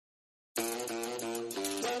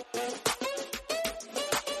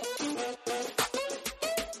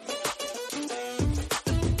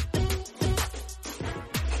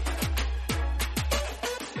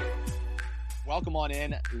welcome on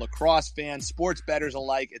in, lacrosse fans, sports bettors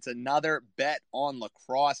alike. It's another Bet on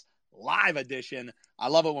Lacrosse live edition. I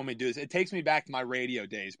love it when we do this. It takes me back to my radio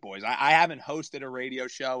days, boys. I haven't hosted a radio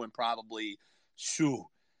show in probably,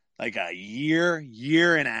 like a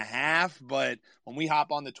year and a half. But when we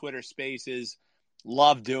hop on the Twitter Spaces,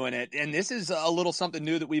 love doing it. And this is a little something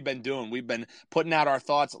new that we've been doing. We've been putting out our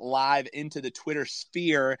thoughts live into the Twitter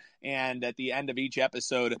sphere. And at the end of each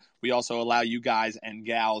episode, we also allow you guys and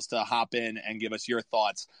gals to hop in and give us your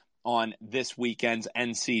thoughts on this weekend's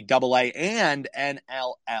NCAA and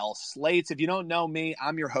NLL slates. If you don't know me,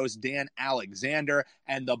 I'm your host, Dan Alexander,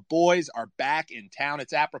 and the boys are back in town.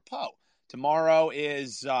 It's apropos. Tomorrow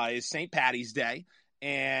is St. Patty's Day,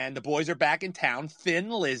 and the boys are back in town.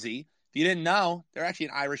 Thin Lizzy. If you didn't know, they're actually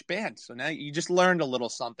an Irish band. So now you just learned a little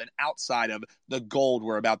something outside of the gold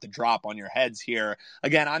we're about to drop on your heads here.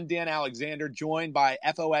 Again, I'm Dan Alexander, joined by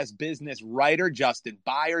FOS business writer Justin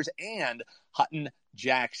Byers and Hutton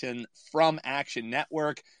Jackson from Action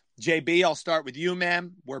Network. JB, I'll start with you,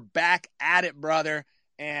 man. We're back at it, brother,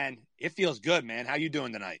 and it feels good, man. How you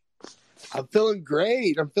doing tonight? I'm feeling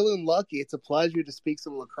great. I'm feeling lucky. It's a pleasure to speak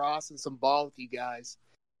some lacrosse and some ball with you guys.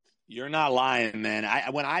 You're not lying, man.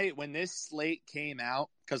 When this slate came out,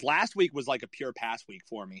 because last week was like a pure pass week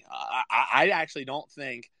for me. I actually don't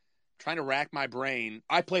think, trying to rack my brain,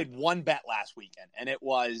 I played one bet last weekend, and it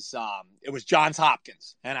was Johns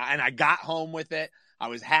Hopkins, and I got home with it. I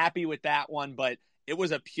was happy with that one, but it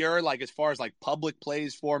was a pure, like, as far as like public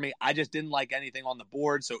plays for me, I just didn't like anything on the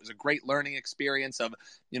board. So it was a great learning experience of,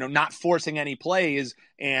 not forcing any plays,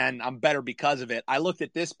 and I'm better because of it. I looked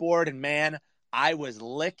at this board, and man, I was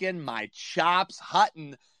licking my chops.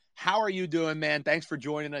 Hutton, how are you doing, man? Thanks for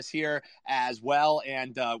joining us here as well.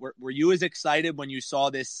 And were you as excited when you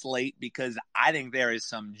saw this slate? Because I think there is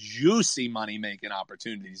some juicy money-making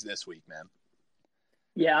opportunities this week, man.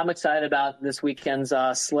 Yeah, I'm excited about this weekend's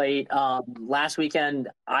slate. Last weekend,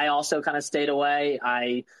 I also kind of stayed away.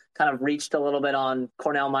 I kind of reached a little bit on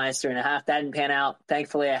Cornell minus 3.5. That didn't pan out.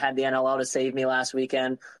 Thankfully, I had the NLL to save me last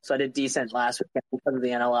weekend, so I did decent last weekend because of the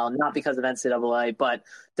NLL, not because of NCAA, but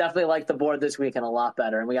definitely like the board this weekend a lot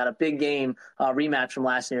better. And we got a big game rematch from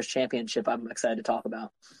last year's championship I'm excited to talk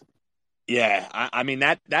about. Yeah, I mean,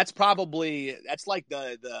 that's like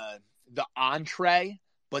the entree,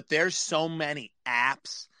 but there's so many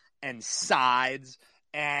apps and sides,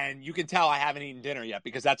 and you can tell I haven't eaten dinner yet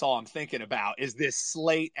because that's all I'm thinking about is this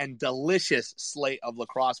slate and delicious slate of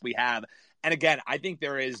lacrosse we have. And again, I think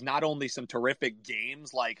there is not only some terrific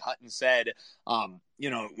games, like Hutton said,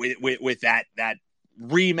 with that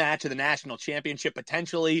rematch of the national championship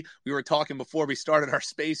potentially. We were talking before we started our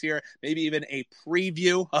space here, maybe even a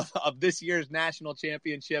preview of this year's national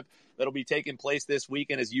championship that'll be taking place this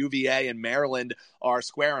weekend as UVA and Maryland are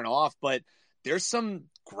squaring off. But there's some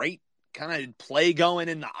great kind of play going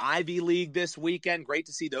in the Ivy League this weekend. Great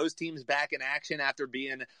to see those teams back in action after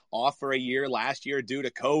being off for a year last year due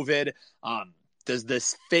to COVID. Does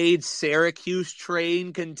this fade Syracuse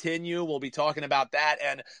train continue? We'll be talking about that,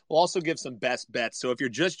 and we'll also give some best bets. So if you're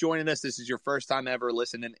just joining us, this is your first time ever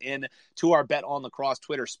listening in to our Bet on Lacrosse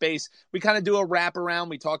Twitter space. We kind of do a wraparound.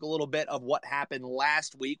 We talk a little bit of what happened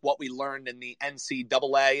last week, what we learned in the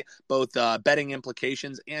NCAA, both betting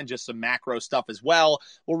implications and just some macro stuff as well.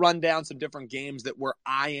 We'll run down some different games that we're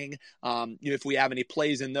eyeing. If we have any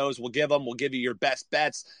plays in those, we'll give them. We'll give you your best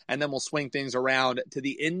bets, and then we'll swing things around to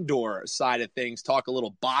the indoor side of things. Talk a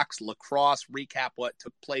little box lacrosse, recap what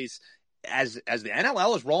took place as the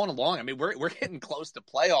NLL is rolling along. I mean, we're getting close to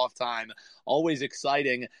playoff time. Always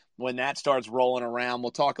exciting when that starts rolling around.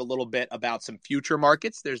 We'll talk a little bit about some future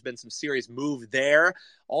markets. There's been some serious move there.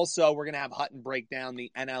 Also, we're going to have Hutton break down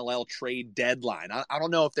the NLL trade deadline. I don't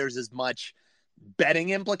know if there's as much betting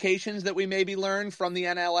implications that we maybe learned from the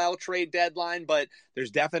NLL trade deadline, but there's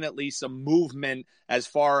definitely some movement as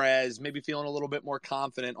far as maybe feeling a little bit more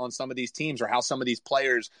confident on some of these teams or how some of these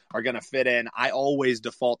players are going to fit in. I always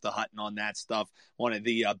default to Hutton on that stuff. One of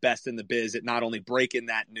the best in the biz at not only breaking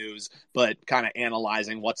that news, but kind of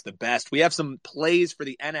analyzing what's the best. We have some plays for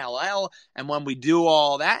the NLL, and when we do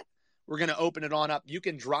all that, we're going to open it on up. You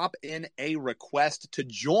can drop in a request to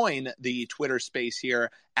join the Twitter space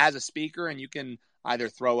here as a speaker, and you can either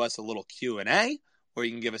throw us a little Q&A or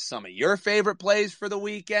you can give us some of your favorite plays for the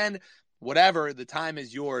weekend. Whatever, the time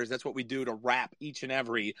is yours. That's what we do to wrap each and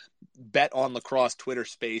every Bet on Lacrosse Twitter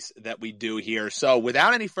space that we do here. So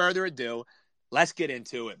without any further ado, let's get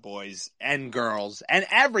into it, boys and girls, and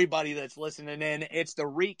everybody that's listening in. It's the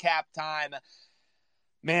recap time.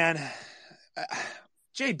 Man,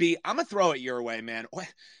 JB, I'm going to throw it your way, man.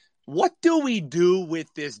 What do we do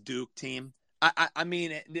with this Duke team? I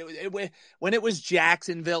mean, when it was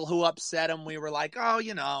Jacksonville who upset them, we were like, oh,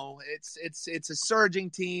 it's a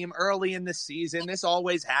surging team early in the season. This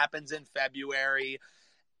always happens in February.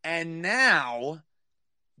 And now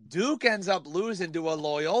Duke ends up losing to a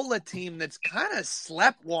Loyola team that's kind of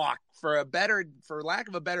sleptwalked, for lack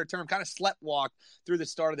of a better term, kind of sleptwalked through the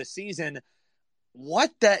start of the season.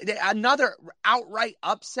 Another outright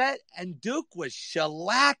upset, and Duke was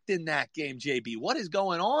shellacked in that game, JB. What is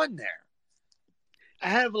going on there? I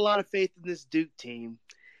have a lot of faith in this Duke team,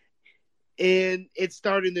 and it's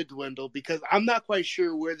starting to dwindle because I'm not quite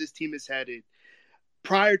sure where this team is headed.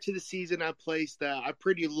 Prior to the season, I placed a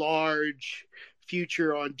pretty large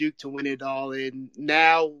future on Duke to win it all, and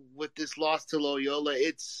now with this loss to Loyola,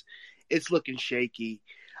 it's looking shaky.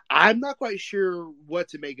 I'm not quite sure what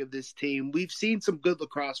to make of this team. We've seen some good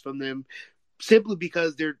lacrosse from them simply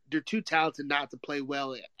because they're too talented not to play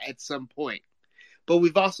well at some point. But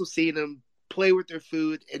we've also seen them play with their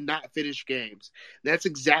food and not finish games. That's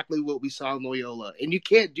exactly what we saw in Loyola. And you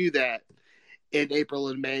can't do that in April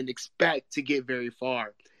and May and expect to get very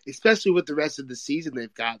far, especially with the rest of the season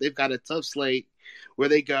they've got. They've got a tough slate where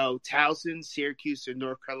they go Towson, Syracuse, and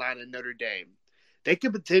North Carolina, and Notre Dame. They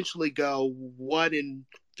could potentially go 1-3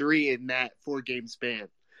 in that 4-game span.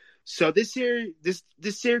 So this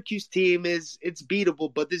Syracuse team it's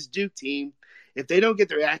beatable, but this Duke team, if they don't get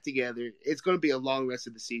their act together, it's going to be a long rest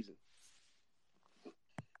of the season.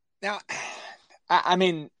 Now, I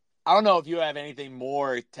mean, I don't know if you have anything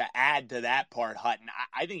more to add to that part, Hutton.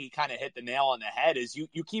 I think he kind of hit the nail on the head. Is you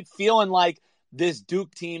keep feeling like this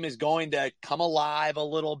Duke team is going to come alive a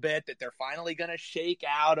little bit, that they're finally going to shake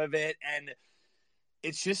out of it, and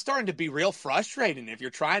it's just starting to be real frustrating. If you're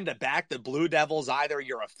trying to back the Blue Devils, either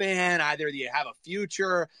you're a fan, either you have a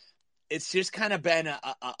future. It's just kind of been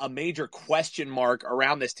a major question mark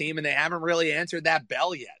around this team, and they haven't really answered that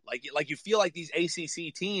bell yet. Like you feel like these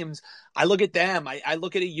ACC teams, I look at them, I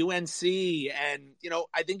look at a UNC, and,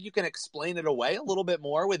 I think you can explain it away a little bit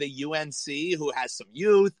more with a UNC who has some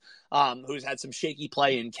youth, who's had some shaky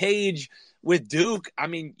play in cage. With Duke, I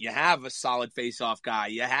mean, you have a solid face-off guy.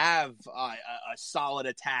 You have a solid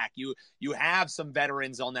attack. You have some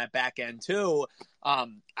veterans on that back end too.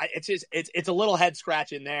 It's a little head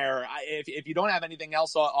scratch in there. If you don't have anything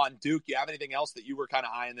else on Duke, you have anything else that you were kind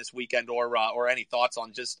of eyeing this weekend, or any thoughts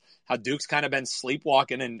on just how Duke's kind of been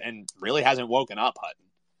sleepwalking and really hasn't woken up,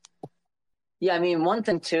 Hutton? Yeah, I mean, one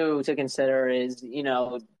thing too to consider is,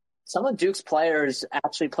 some of Duke's players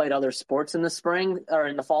actually played other sports in the spring or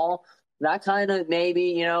in the fall. That kind of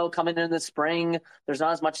maybe, coming in the spring, there's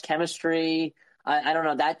not as much chemistry. I don't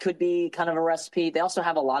know. That could be kind of a recipe. They also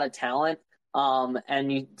have a lot of talent.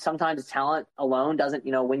 And sometimes talent alone doesn't,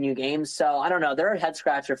 win you games. So I don't know. They're a head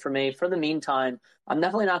scratcher for me. For the meantime, I'm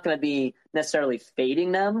definitely not going to be necessarily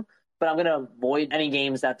fading them, but I'm going to avoid any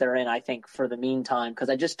games that they're in, I think, for the meantime,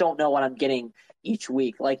 because I just don't know what I'm getting each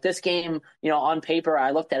week. Like this game, on paper,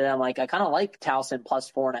 I looked at it. I'm like, I kind of like Towson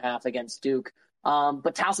plus 4.5 against Duke.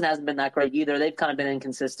 But Towson hasn't been that great either. They've kind of been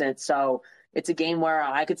inconsistent. So it's a game where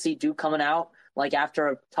I could see Duke coming out like after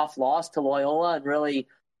a tough loss to Loyola and really,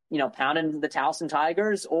 pounding the Towson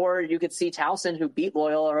Tigers. Or you could see Towson, who beat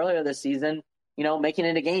Loyola earlier this season, making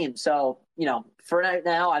it a game. So, for right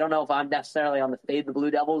now, I don't know if I'm necessarily on the fade the Blue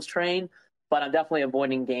Devils train, but I'm definitely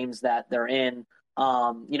avoiding games that they're in.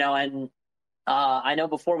 I know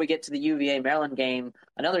before we get to the UVA Maryland game,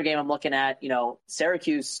 another game I'm looking at,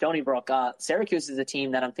 Syracuse, Stony Brook. Syracuse is a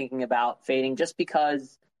team that I'm thinking about fading just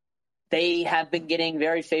because they have been getting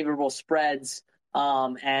very favorable spreads,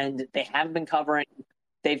 and they haven't been covering.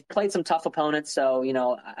 They've played some tough opponents, so,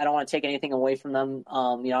 I don't want to take anything away from them.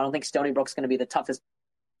 I don't think Stony Brook's going to be the toughest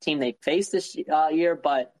team they face this year,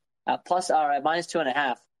 but at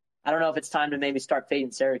 -2.5, I don't know if it's time to maybe start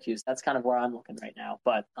fading Syracuse. That's kind of where I'm looking right now.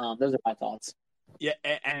 But those are my thoughts. Yeah,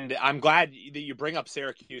 and I'm glad that you bring up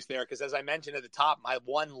Syracuse there, because as I mentioned at the top, my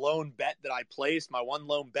one lone bet that I placed, my one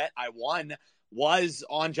lone bet I won, was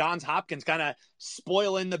on Johns Hopkins kind of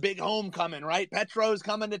spoiling the big homecoming, right? Petro's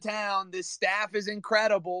coming to town. This staff is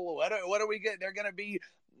incredible. What are we getting? They're going to be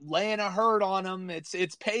laying a herd on them. It's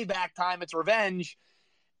payback time. It's revenge.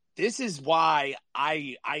 This is why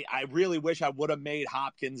I really wish I would have made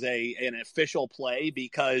Hopkins an official play,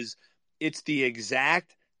 because it's the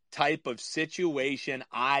exact type of situation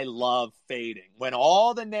I love fading. When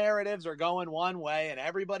all the narratives are going one way and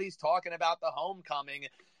everybody's talking about the homecoming,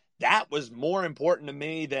 that was more important to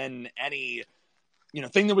me than any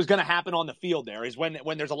thing that was going to happen on the field. There is when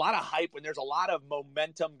there's a lot of hype, when there's a lot of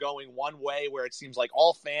momentum going one way, where it seems like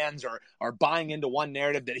all fans are buying into one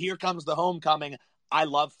narrative that here comes the homecoming. I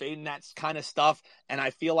love fading that kind of stuff, and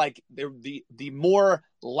I feel like the more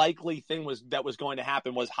likely thing that was going to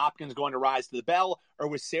happen was Hopkins going to rise to the bell, or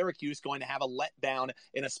was Syracuse going to have a letdown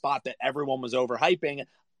in a spot that everyone was overhyping.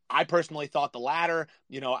 I personally thought the latter.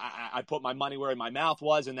 I put my money where my mouth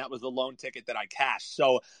was, and that was the lone ticket that I cashed.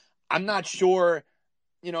 So I'm not sure,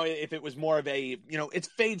 if it was more of a, it's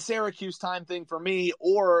fade Syracuse time thing for me,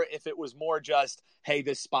 or if it was more just, hey,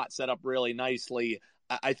 this spot set up really nicely.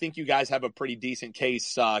 I think you guys have a pretty decent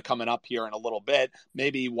case coming up here in a little bit,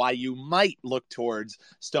 maybe why you might look towards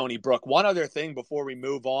Stony Brook. One other thing before we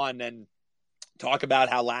move on and talk about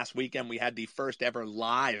how last weekend we had the first ever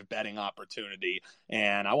live betting opportunity,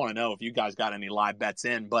 and I want to know if you guys got any live bets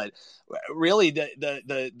in. But really,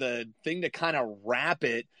 the thing to kind of wrap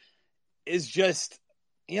it is just,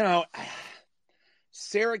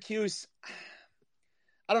 Syracuse.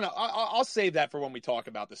 I don't know. I'll save that for when we talk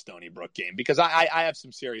about the Stony Brook game, because I have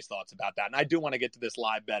some serious thoughts about that, and I do want to get to this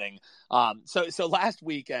live betting. So last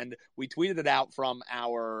weekend we tweeted it out from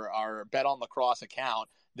our Bet on Lacrosse account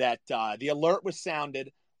that the alert was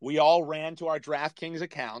sounded. We all ran to our DraftKings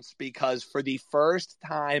accounts because for the first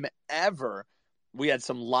time ever, we had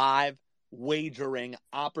some live wagering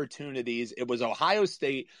opportunities. It was Ohio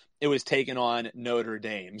State. It was taken on Notre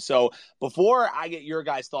Dame. So before I get your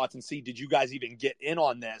guys' thoughts and see, did you guys even get in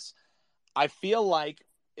on this? I feel like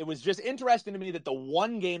it was just interesting to me that the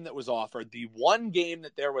one game that was offered, the one game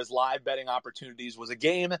that there was live betting opportunities, was a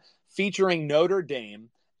game featuring Notre Dame,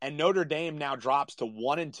 and Notre Dame now drops to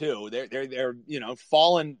 1-2. They're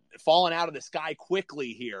falling out of the sky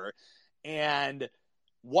quickly here. And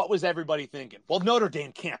what was everybody thinking? Well, Notre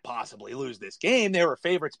Dame can't possibly lose this game. They were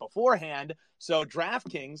favorites beforehand. So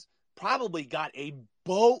DraftKings probably got a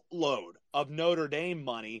boatload of Notre Dame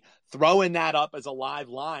money, throwing that up as a live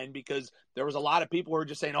line, because there was a lot of people who were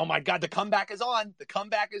just saying, oh my God, the comeback is on. The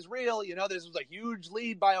comeback is real. This was a huge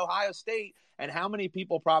lead by Ohio State. And how many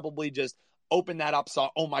people probably just opened that up, saw,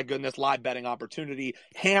 oh my goodness, live betting opportunity,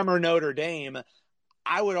 hammer Notre Dame.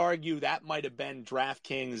 I would argue that might have been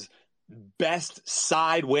DraftKings' best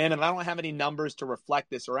side win, and I don't have any numbers to reflect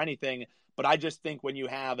this or anything, but I just think when you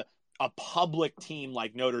have a public team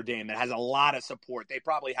like Notre Dame that has a lot of support, they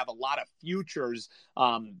probably have a lot of futures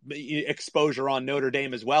exposure on Notre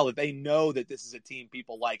Dame as well. If they know that this is a team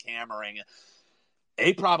people like hammering,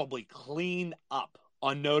 they probably clean up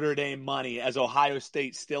on Notre Dame money, as Ohio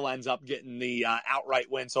State still ends up getting the outright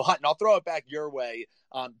win. So Hutton, I'll throw it back your way.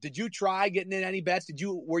 Did you try getting in any bets?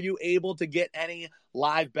 Were you able to get any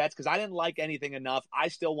live bets? Because I didn't like anything enough. I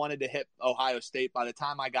still wanted to hit Ohio State. By the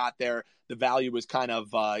time I got there, the value was kind of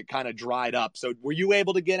dried up. So were you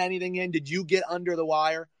able to get anything in? Did you get under the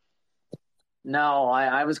wire? No,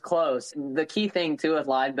 I was close. The key thing too with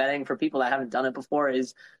live betting for people that haven't done it before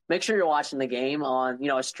is make sure you're watching the game on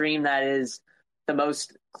a stream that is the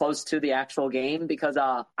most close to the actual game, because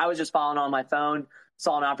I was just following on my phone,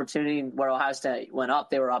 saw an opportunity where Ohio State went up.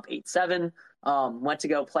 They were up 8-7, went to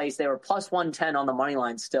go place. They were plus 110 on the money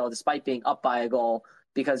line still, despite being up by a goal,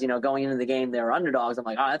 because, going into the game, they were underdogs. I'm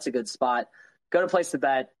like, oh, that's a good spot. Go to place the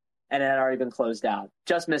bet, and it had already been closed out.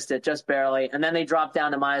 Just missed it, just barely. And then they dropped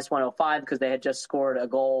down to minus 105 because they had just scored a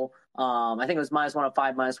goal. I think it was minus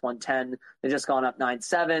 105, minus 110. They just gone up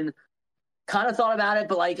 9-7. Kind of thought about it,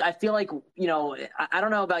 but I feel like, I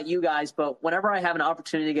don't know about you guys, but whenever I have an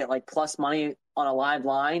opportunity to get plus money on a live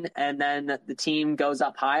line and then the team goes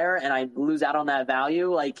up higher and I lose out on that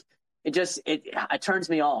value, it turns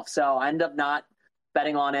me off. So I end up not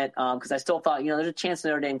betting on it because I still thought, there's a chance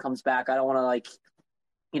Notre Dame comes back. I don't want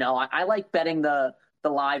to I like betting the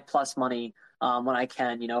live plus money when I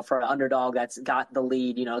can, for an underdog that's got the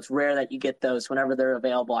lead. It's rare that you get those. Whenever they're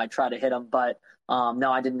available, I try to hit them, but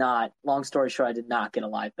no, I did not. Long story short, I did not get a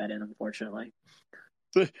live bet in, unfortunately.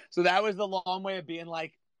 So that was the long way of being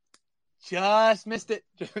like, just missed it.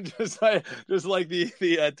 just like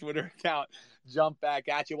the Twitter account jumped back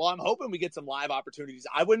at you. Well, I'm hoping we get some live opportunities.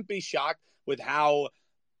 I wouldn't be shocked with how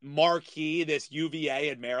marquee this UVA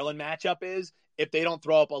and Maryland matchup is if they don't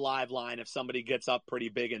throw up a live line if somebody gets up pretty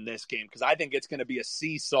big in this game, because I think it's going to be a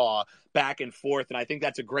seesaw back and forth, and I think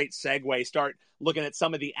that's a great segue. Start looking at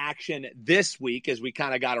some of the action this week as we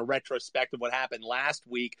kind of got a retrospective of what happened last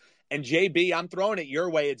week. And JB, I'm throwing it your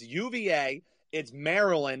way. It's UVA, it's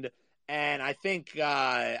Maryland, and I think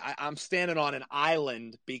I'm standing on an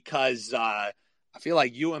island because I feel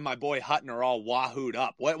like you and my boy Hutton are all wahooed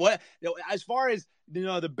up. What as far as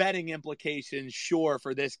the betting implications, sure,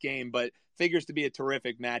 for this game, but figures to be a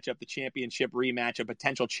terrific matchup, the championship rematch, a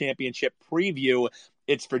potential championship preview.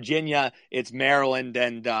 It's Virginia, it's Maryland,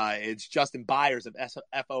 and it's Justin Byers of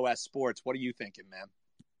FOS Sports. What are you thinking, man?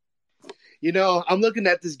 I'm looking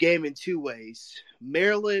at this game in two ways.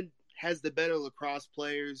 Maryland has the better lacrosse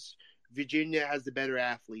players. Virginia has the better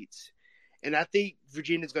athletes. And I think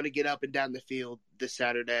Virginia's going to get up and down the field this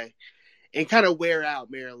Saturday and kind of wear out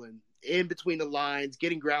Maryland in between the lines,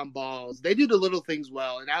 getting ground balls. They do the little things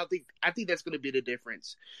well, and I think that's going to be the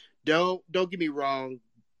difference. Don't get me wrong.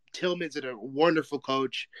 Tillman's a wonderful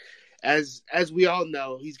coach. As we all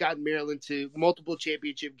know, he's gotten Maryland to multiple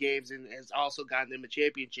championship games and has also gotten them a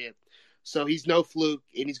championship. So he's no fluke,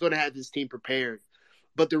 and he's going to have his team prepared.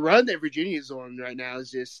 But the run that Virginia is on right now is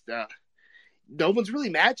just no one's really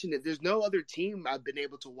matching it. There's no other team I've been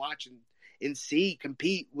able to watch and see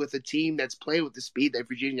compete with a team that's playing with the speed that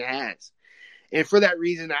Virginia has. And for that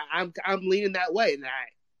reason, I'm leaning that way. And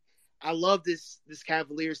I love this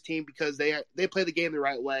Cavaliers team because they play the game the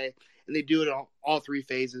right way, and they do it on all three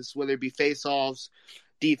phases, whether it be face-offs,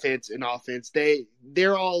 defense, and offense.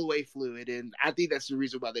 They're all the way fluid, and I think that's the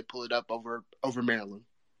reason why they pull it up over Maryland.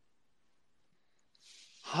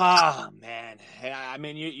 Oh, man. I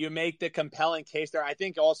mean, you make the compelling case there. I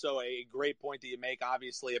think also a great point that you make,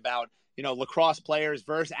 obviously, about, lacrosse players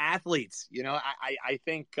versus athletes. I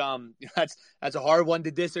think that's a hard one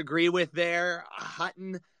to disagree with there.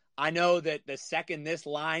 Hutton, I know that the second this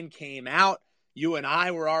line came out, you and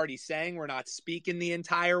I were already saying we're not speaking the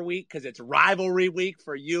entire week because it's rivalry week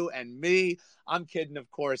for you and me. I'm kidding, of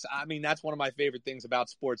course. I mean, that's one of my favorite things about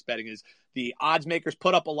sports betting is the odds makers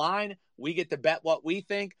put up a line. We get to bet what we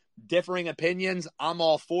think. Differing opinions, I'm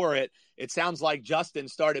all for it. It sounds like Justin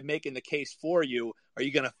started making the case for you. Are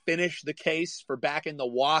you going to finish the case for backing the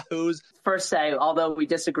Wahoos? First say, although we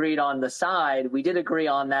disagreed on the side, we did agree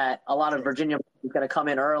on that a lot of Virginia was going to come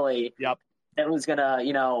in early. Yep. It was going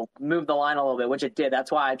to, move the line a little bit, which it did.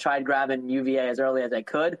 That's why I tried grabbing UVA as early as I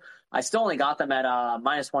could. I still only got them at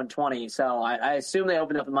minus 120, so I assume they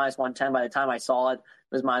opened up at minus 110. By the time I saw it, it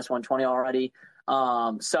was minus 120 already.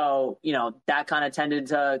 So, that kind of tended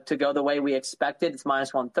to go the way we expected. It's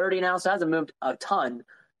minus 130 now, so it hasn't moved a ton.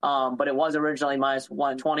 But it was originally minus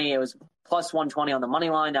 120. It was plus 120 on the money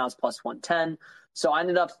line. Now it's plus 110. So I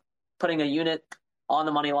ended up putting a unit on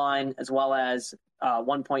the money line as well as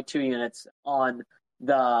 1.2 units on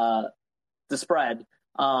the spread,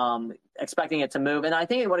 expecting it to move. And I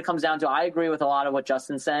think what it comes down to, I agree with a lot of what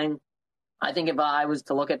Justin's saying. I think if I was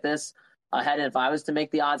to look at this ahead and if I was to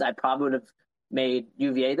make the odds, I probably would have made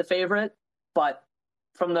UVA the favorite. But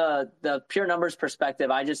from the pure numbers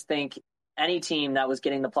perspective, I just think any team that was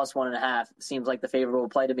getting the plus 1.5 seems like the favorable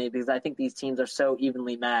play to me because I think these teams are so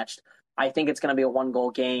evenly matched. I think it's going to be a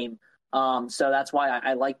 1-goal game. So that's why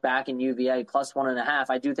I like backing UVA plus 1.5.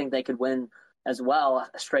 I do think they could win as well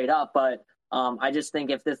straight up. But I just think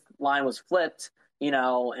if this line was flipped,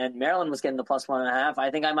 and Maryland was getting the plus 1.5,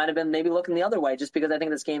 I think I might have been maybe looking the other way just because I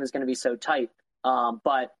think this game is going to be so tight.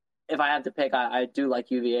 But if I have to pick, I do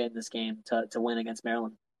like UVA in this game to win against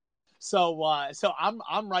Maryland. So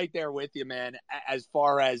I'm right there with you, man, as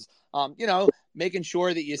far as, making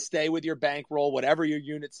sure that you stay with your bankroll, whatever your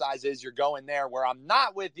unit size is, you're going there. Where I'm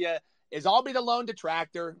not with you is I'll be the lone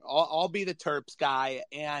detractor. I'll be the Terps guy.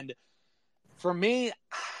 And for me,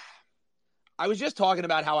 I was just talking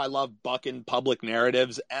about how I love bucking public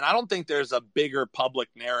narratives, and I don't think there's a bigger public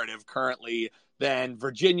narrative currently than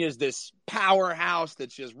Virginia's this powerhouse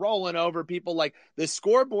that's just rolling over people. Like, the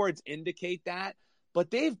scoreboards indicate that, but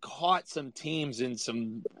they've caught some teams in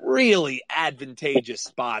some really advantageous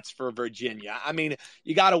spots for Virginia. I mean,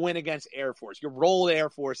 you got to win against Air Force. You rolled Air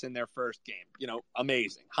Force in their first game.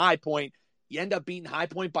 Amazing. High Point. You end up beating High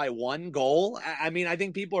Point by 1 goal. I mean, I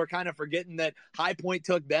think people are kind of forgetting that High Point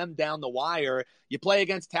took them down the wire. You play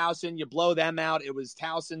against Towson. You blow them out. It was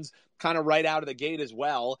Towson's kind of right out of the gate as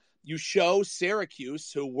well. You show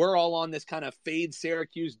Syracuse, who we're all on this kind of fade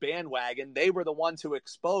Syracuse bandwagon. They were the ones who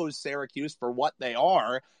exposed Syracuse for what they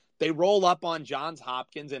are. They roll up on Johns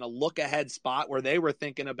Hopkins in a look-ahead spot where they were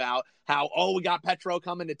thinking about how, we got Petro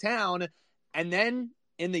coming to town. And then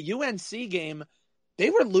in the UNC game,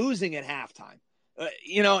 they were losing at halftime.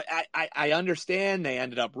 I understand they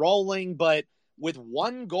ended up rolling, but with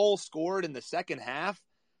 1 goal scored in the second half,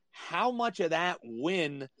 how much of that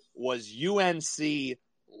win was UNC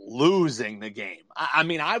losing the game? I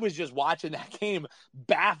mean, I was just watching that game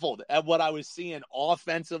baffled at what I was seeing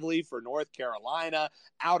offensively for North Carolina,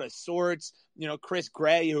 out of sorts. Chris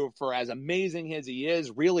Gray, who, for as amazing as he is,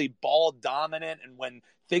 really ball dominant. And when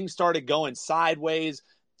things started going sideways,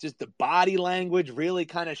 just the body language really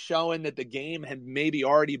kind of showing that the game had maybe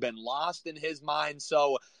already been lost in his mind.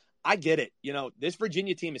 So I get it. This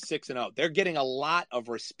Virginia team is 6-0. They're getting a lot of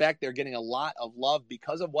respect. They're getting a lot of love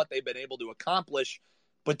because of what they've been able to accomplish.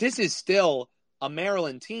 But this is still a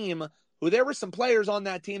Maryland team who there were some players on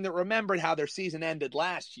that team that remembered how their season ended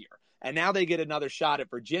last year. And now they get another shot at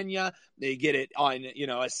Virginia. They get it on,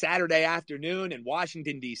 a Saturday afternoon in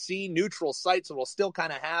Washington, D.C., neutral site. So we'll still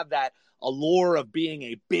kind of have that allure of being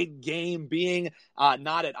a big game, being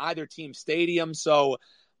not at either team stadium. So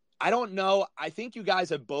I don't know. I think you guys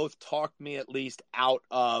have both talked me at least out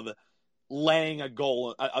of laying a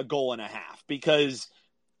goal and a half, because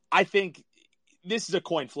I think this is a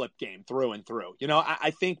coin flip game through and through.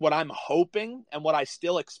 I think what I'm hoping and what I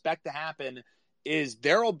still expect to happen is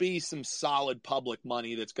there will be some solid public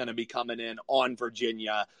money that's going to be coming in on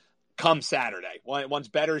Virginia come Saturday. Once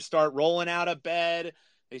bettors start rolling out of bed,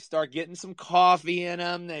 they start getting some coffee in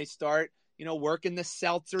them, they start, working the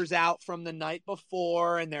seltzers out from the night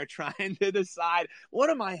before, and they're trying to decide, what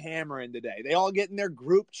am I hammering today? They all get in their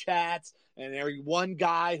group chats, and there's one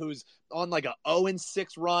guy who's on like a 0-6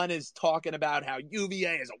 run is talking about how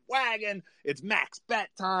UVA is a wagon. It's max bet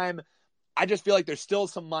time. I just feel like there's still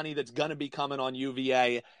some money that's going to be coming on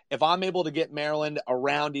UVA. If I'm able to get Maryland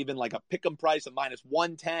around even like a pick'em price of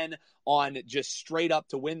 -110 on just straight up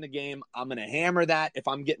to win the game, I'm going to hammer that. If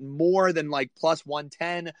I'm getting more than like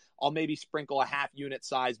 +110, I'll maybe sprinkle a half unit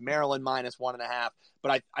size Maryland -1.5.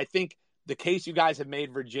 But I think the case you guys have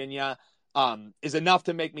made Virginia is enough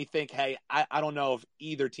to make me think, hey, I don't know if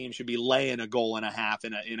either team should be laying a goal and a half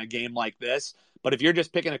in a game like this. But if you're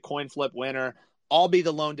just picking a coin flip winner, I'll be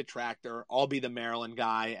the lone detractor. I'll be the Maryland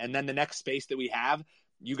guy. And then the next space that we have,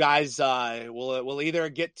 you guys will either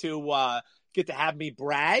get to have me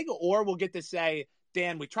brag, or we'll get to say,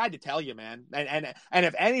 Dan, we tried to tell you, man. And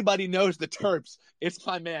if anybody knows the Terps, it's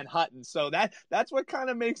my man Hutton. So that's what kind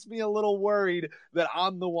of makes me a little worried that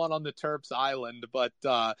I'm the one on the Terps island. But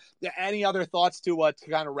any other thoughts to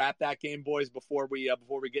kind of wrap that game, boys, before we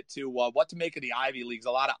get to what to make of the Ivy Leagues?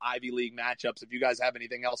 A lot of Ivy League matchups. If you guys have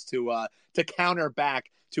anything else to counter back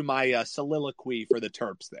to my soliloquy for the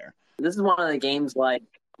Terps there. This is one of the games like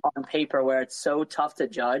on paper where it's so tough to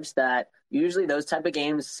judge that usually those type of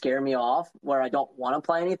games scare me off, where I don't want to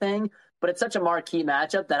play anything. But it's such a marquee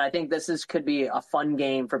matchup that I think could be a fun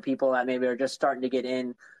game for people that maybe are just starting to get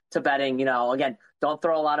in to betting. Again, don't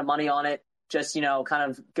throw a lot of money on it. Just, kind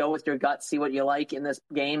of go with your gut, see what you like in this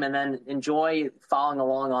game, and then enjoy following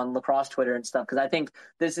along on lacrosse Twitter and stuff. Because I think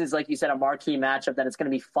this is, like you said, a marquee matchup that it's going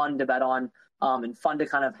to be fun to bet on, and fun to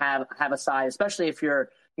kind of have a side, especially if you're,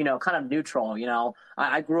 kind of neutral.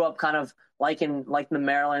 I grew up kind of liking the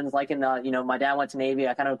Marylands, my dad went to Navy.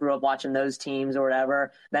 I kind of grew up watching those teams or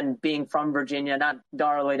whatever. Then being from Virginia, not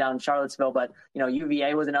all the way down in Charlottesville, but,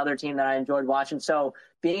 UVA was another team that I enjoyed watching. So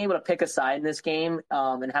being able to pick a side in this game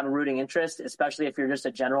and have a rooting interest, especially if you're just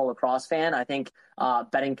a general lacrosse fan, I think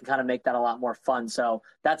betting can kind of make that a lot more fun. So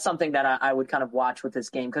that's something that I would kind of watch with this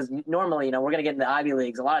game, because normally, we're going to get in the Ivy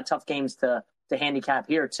Leagues, a lot of tough games to handicap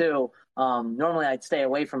here too. Normally I'd stay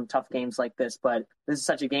away from tough games like this, but this is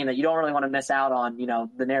such a game that you don't really want to miss out on,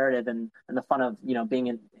 the narrative and the fun of,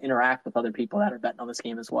 interact with other people that are betting on this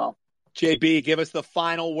game as well. JB, give us the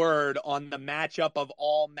final word on the matchup of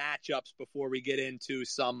all matchups before we get into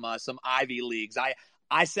some Ivy Leagues.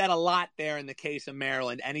 I said a lot there in the case of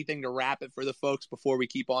Maryland. Anything to wrap it for the folks before we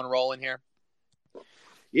keep on rolling here?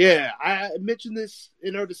 Yeah, I mentioned this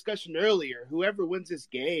in our discussion earlier. Whoever wins this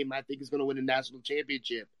game, I think, is going to win a national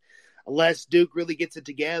championship. Unless Duke really gets it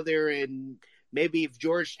together, and maybe if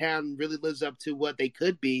Georgetown really lives up to what they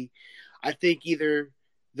could be, I think either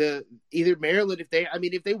Maryland, if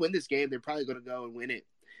they win this game, they're probably going to go and win it.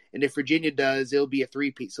 And if Virginia does, it'll be a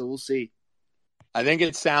three-peat, so we'll see. I think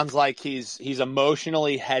it sounds like he's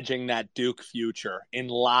emotionally hedging that Duke future in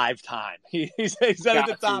live time. He's at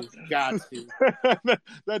the top. Got to.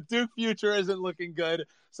 That Duke future isn't looking good.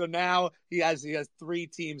 So now he has 3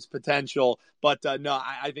 teams potential. But no,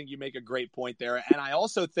 I think you make a great point there. And I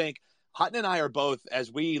also think Hutton and I are both,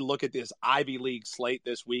 as we look at this Ivy League slate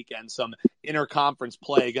this weekend, some interconference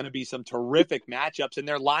play, going to be some terrific matchups, and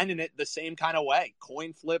they're lining it the same kind of way.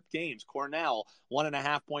 Coin flip games. Cornell,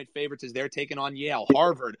 1.5-point favorites as they're taking on Yale.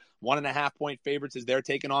 Harvard, 1.5-point favorites as they're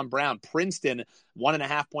taking on Brown. Princeton,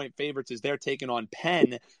 1.5-point favorites as they're taking on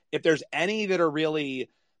Penn. If there's any that are really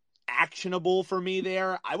actionable for me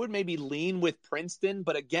there, I would maybe lean with Princeton,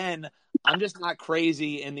 but again, I'm just not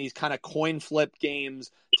crazy in these kind of coin flip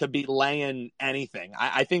games to be laying anything.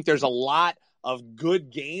 I think there's a lot of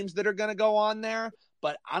good games that are going to go on there,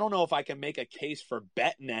 but I don't know if I can make a case for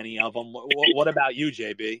betting any of them. What about you,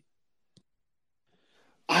 JB?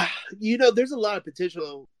 There's a lot of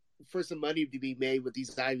potential for some money to be made with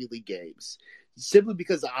these Ivy League games, simply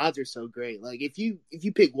because the odds are so great. Like if you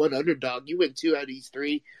pick one underdog, you win 2 out of these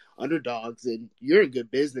 3 underdogs, and you're in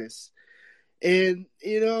good business. And,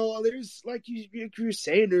 there's, like you're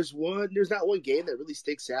saying, there's not one game that really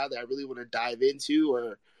sticks out that I really want to dive into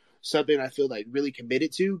or something I feel like really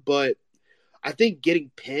committed to. But I think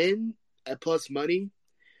getting Penn at plus money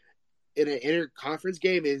in an interconference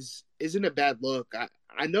game isn't a bad look.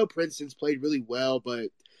 I know Princeton's played really well, but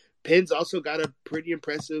Penn's also got a pretty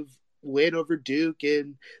impressive win over Duke,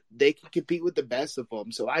 and they can compete with the best of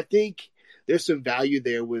them. So I think there's some value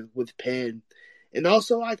there with Penn. And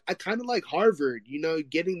also, I kind of like Harvard,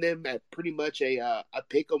 getting them at pretty much a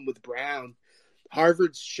pick 'em with Brown.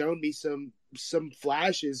 Harvard's shown me some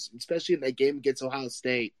flashes, especially in that game against Ohio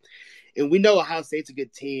State. And we know Ohio State's a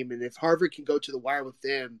good team, and if Harvard can go to the wire with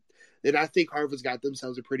them, then I think Harvard's got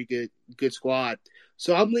themselves a pretty good squad.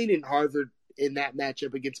 So I'm leaning Harvard in that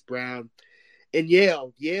matchup against Brown. And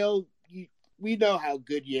Yale, we know how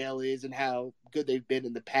good Yale is and how good they've been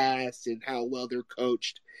in the past and how well they're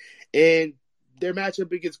coached. And their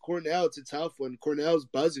matchup against Cornell, it's a tough one. Cornell's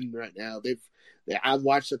buzzing right now. I've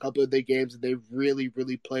watched a couple of their games and they really,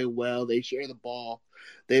 really play well. They share the ball.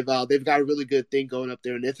 They've got a really good thing going up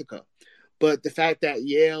there in Ithaca. But the fact that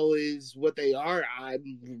Yale is what they are,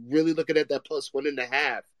 I'm really looking at that plus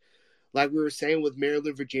 1.5. Like we were saying with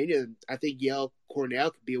Maryland, Virginia, I think Yale Cornell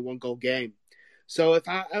could be a 1-goal game. So if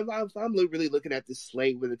I'm really looking at this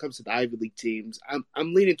slate when it comes to the Ivy League teams,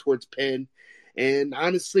 I'm leaning towards Penn. And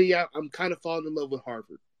honestly, I'm kind of falling in love with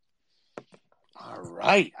Harvard. All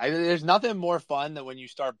right. There's nothing more fun than when you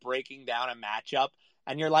start breaking down a matchup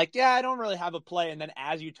and you're like, yeah, I don't really have a play. And then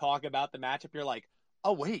as you talk about the matchup, you're like,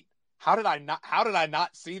 oh, wait, how did I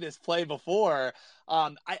not see this play before?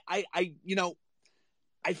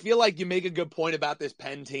 I feel like you make a good point about this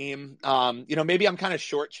Penn team. Maybe I'm kind of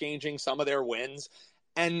shortchanging some of their wins.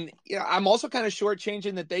 And, I'm also kind of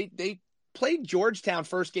shortchanging that they played Georgetown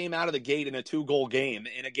first game out of the gate in a 2-goal game,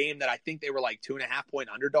 in a game that I think they were like 2.5-point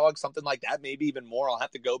underdogs, something like that, maybe even more. I'll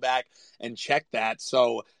have to go back and check that.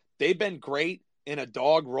 So they've been great in a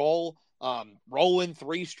dog roll, rolling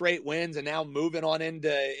 3 straight wins and now moving on into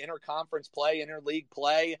interconference play, interleague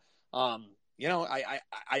play.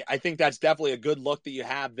 I think that's definitely a good look that you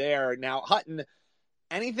have there. Now, Hutton,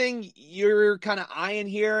 anything you're kind of eyeing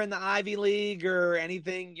here in the Ivy League or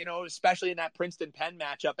anything, especially in that Princeton-Penn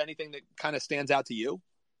matchup, anything that kind of stands out to you?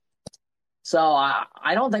 So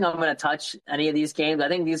I don't think I'm going to touch any of these games. I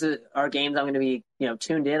think these are games I'm going to be,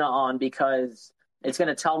 tuned in on because it's going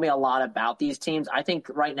to tell me a lot about these teams. I think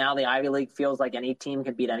right now the Ivy League feels like any team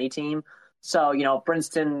can beat any team. So,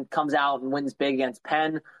 Princeton comes out and wins big against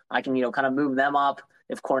Penn, I can, kind of move them up.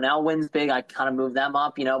 If Cornell wins big, I kind of move them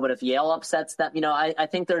up, but if Yale upsets them, I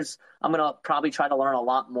think I'm going to probably try to learn a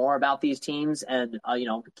lot more about these teams and,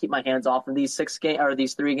 keep my hands off of these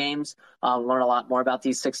 3 games, learn a lot more about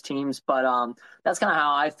these 6 teams. But that's kind of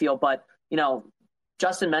how I feel. But,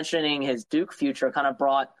 Justin mentioning his Duke future kind of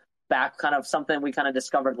brought back kind of something we kind of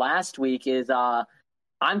discovered last week is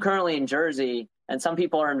I'm currently in Jersey and some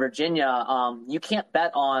people are in Virginia. You can't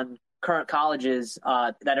bet on current colleges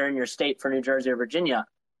that are in your state for New Jersey or Virginia.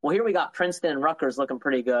 Well, here we got Princeton and Rutgers looking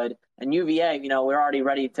pretty good. And UVA, we're already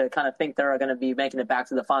ready to kind of think they're going to be making it back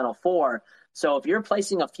to the Final Four. So if you're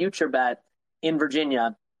placing a future bet in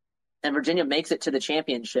Virginia and Virginia makes it to the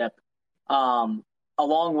championship,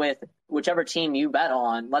 along with whichever team you bet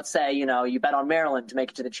on, let's say, you bet on Maryland to make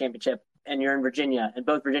it to the championship and you're in Virginia and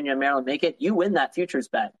both Virginia and Maryland make it, you win that futures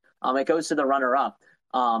bet. It goes to the runner-up.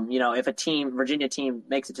 If a Virginia team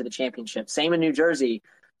makes it to the championship. Same in New Jersey.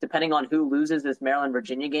 Depending on who loses this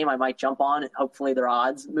Maryland-Virginia game, I might jump on and hopefully their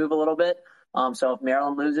odds move a little bit. So if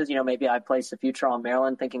Maryland loses, maybe I place a future on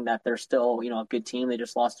Maryland thinking that they're still, a good team. They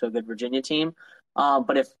just lost to a good Virginia team.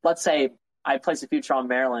 But if, let's say, I place a future on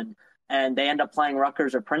Maryland and they end up playing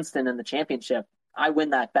Rutgers or Princeton in the championship, I win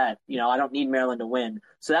that bet. I don't need Maryland to win.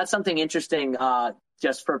 So that's something interesting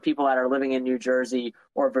just for people that are living in New Jersey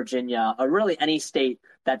or Virginia, or really any state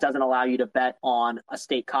that doesn't allow you to bet on a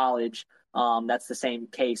state college. That's the same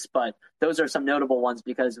case. But those are some notable ones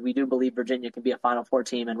because we do believe Virginia can be a Final Four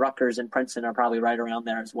team, and Rutgers and Princeton are probably right around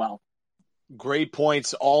there as well. Great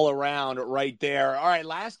points all around right there. All right,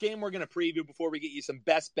 last game we're going to preview before we get you some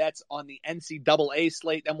best bets on the NCAA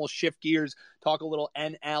slate. Then we'll shift gears, talk a little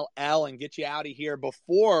NLL, and get you out of here.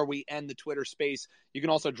 Before we end the Twitter space, you can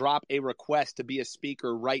also drop a request to be a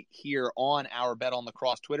speaker right here on our Bet on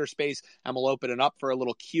Lacrosse Twitter space, and we'll open it up for a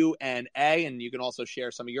little Q&A, and you can also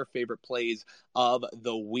share some of your favorite plays of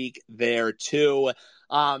the week there too.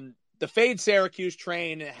 The Fade Syracuse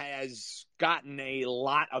train has gotten a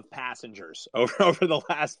lot of passengers over the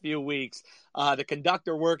last few weeks. The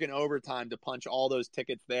conductor working overtime to punch all those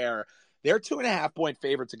tickets there. They're 2.5-point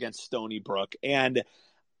favorites against Stony Brook. And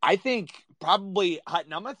I think probably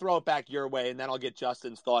Hutton. I'm going to throw it back your way, and then I'll get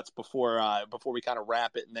Justin's thoughts before we kind of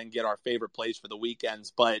wrap it, and then get our favorite plays for the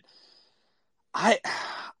weekends. But I've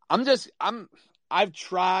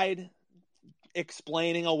tried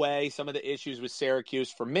explaining away some of the issues with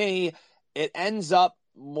Syracuse. For me, it ends up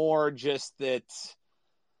more just that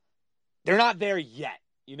they're not there yet.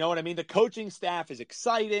 You know what I mean? The coaching staff is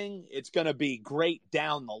exciting. It's going to be great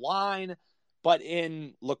down the line. But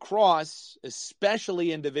in lacrosse,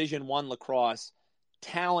 especially in Division I lacrosse,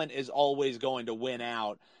 talent is always going to win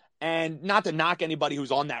out. And not to knock anybody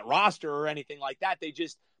who's on that roster or anything like that.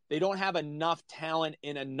 They don't have enough talent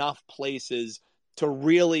in enough places to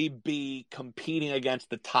really be competing against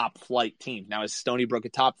the top flight team. Now, is Stony Brook a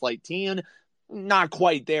top flight team? Not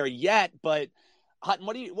quite there yet, but Hutton,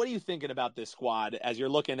 what are you thinking about this squad as you're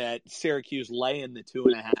looking at Syracuse laying the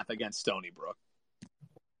 2.5 against Stony Brook?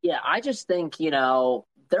 Yeah, I just think,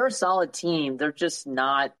 they're a solid team. They're just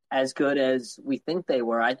not as good as we think they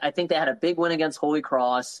were. I think they had a big win against Holy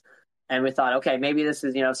Cross, and we thought, okay, maybe this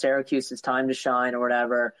is, Syracuse's time to shine or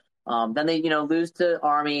whatever. Then they, lose to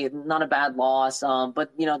Army, not a bad loss.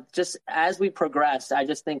 But, just as we progressed, I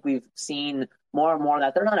just think we've seen more and more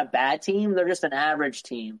that they're not a bad team. They're just an average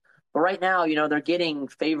team. But right now, they're getting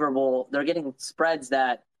spreads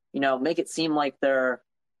that, make it seem like they're,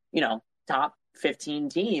 top 15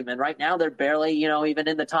 team. And right now they're barely, even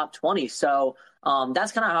in the top 20. So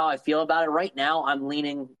that's kind of how I feel about it. Right now, I'm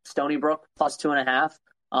leaning Stony Brook plus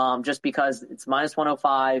 2.5, just because it's minus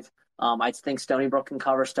 105. I think Stony Brook can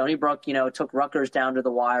cover. Stony Brook, took Rutgers down to the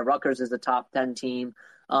wire. Rutgers is a top 10 team.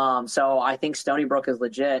 So I think Stony Brook is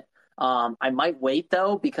legit. I might wait,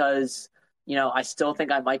 though, because, I still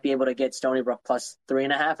think I might be able to get Stony Brook plus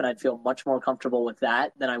 3.5, and I'd feel much more comfortable with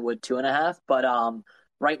that than I would 2.5. But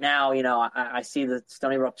right now, I see the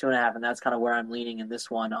Stony Brook 2.5, and that's kind of where I'm leaning in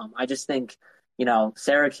this one. I just think,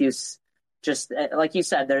 Syracuse, just like you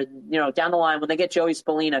said, they're, down the line when they get Joey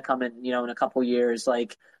Spallina coming, in a couple years,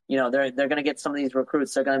 like, they're going to get some of these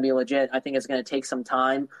recruits. They're going to be legit. I think it's going to take some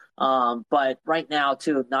time. But right now,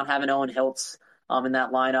 too, not having Owen Hiltz in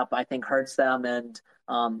that lineup, I think hurts them. And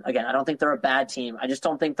again, I don't think they're a bad team. I just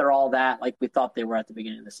don't think they're all that like we thought they were at the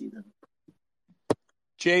beginning of the season.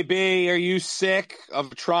 JB, are you sick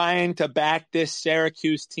of trying to back this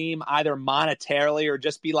Syracuse team either monetarily or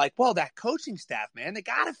just be like, well, that coaching staff, man, they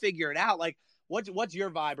got to figure it out? Like, what's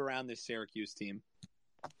your vibe around this Syracuse team?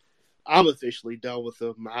 I'm officially done with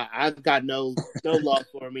them. I've got no love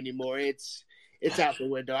for them anymore. It's out the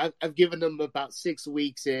window. I've given them about 6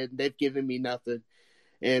 weeks, and they've given me nothing.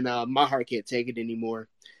 And my heart can't take it anymore.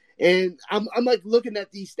 And I'm like looking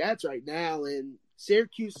at these stats right now, and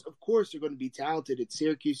Syracuse, of course, they're going to be talented at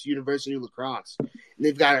Syracuse University Lacrosse. And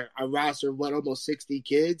they've got a roster of almost 60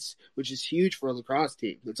 kids, which is huge for a lacrosse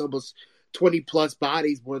team. It's almost 20-plus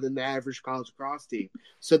bodies more than the average college lacrosse team.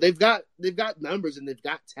 So they've got numbers and they've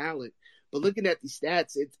got talent. But looking at these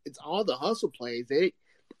stats, it's all the hustle plays.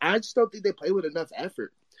 I just don't think they play with enough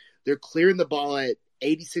effort. They're clearing the ball at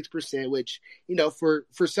 86%, which,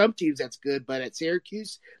 for some teams that's good, but at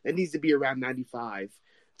Syracuse, that needs to be around 95.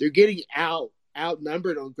 They're getting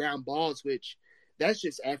outnumbered on ground balls, which that's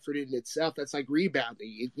just effort in itself. That's like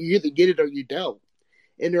rebounding. You either get it or you don't.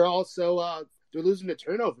 And they're also they're losing the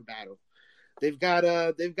turnover battle. They've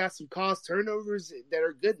got some cost turnovers that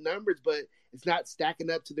are good numbers, but it's not stacking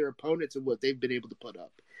up to their opponents and what they've been able to put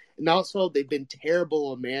up. And also, they've been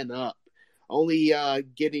terrible on man up, only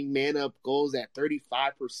getting man up goals at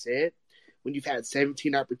 35% when you've had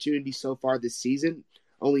 17 opportunities so far this season,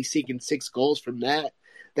 only seeking 6 goals from that.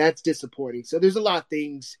 That's disappointing. So there's a lot of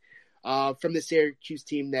things from the Syracuse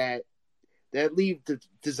team that leave the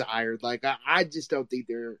desired. Like I just don't think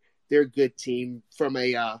they're a good team from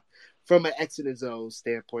an X and O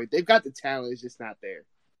standpoint. They've got the talent, it's just not there.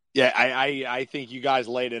 Yeah, I think you guys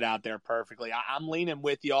laid it out there perfectly. I'm leaning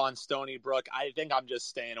with you on Stony Brook. I think I'm just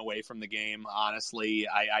staying away from the game, honestly.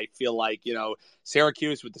 I feel like,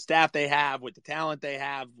 Syracuse, with the staff they have, with the talent they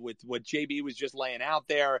have, with what JB was just laying out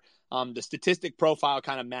there, the statistic profile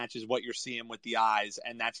kind of matches what you're seeing with the eyes,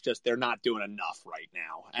 and that's just they're not doing enough right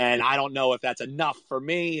now. And I don't know if that's enough for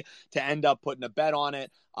me to end up putting a bet on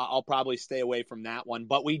it. I'll probably stay away from that one.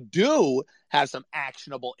 But we do have some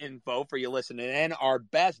actionable info for you listening in. Our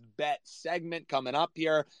best bet segment coming up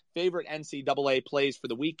here. Favorite NCAA plays for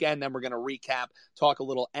the weekend. Then we're going to recap, talk a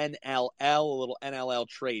little NLL, a little NLL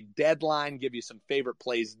trade deadline, give you some favorite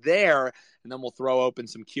plays there. And then we'll throw open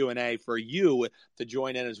some Q&A for you to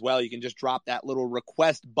join in as well. You can just drop that little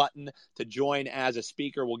request button to join as a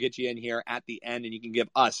speaker. We'll get you in here at the end, and you can give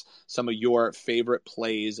us some of your favorite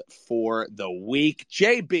plays for the week.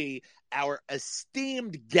 JB, our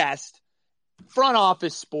esteemed guest, front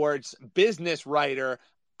office sports, business writer,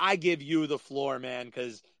 I give you the floor, man,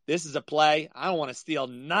 because this is a play. I don't want to steal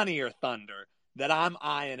none of your thunder that I'm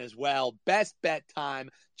eyeing as well. Best bet time,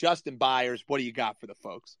 Justin Byers. What do you got for the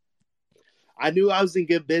folks? I knew I was in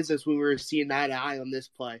good business when we were seeing eye to eye on this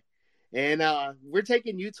play. And we're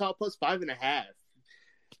taking Utah plus 5.5.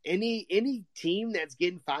 Any team that's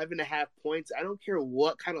getting 5.5 points, I don't care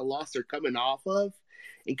what kind of loss they're coming off of.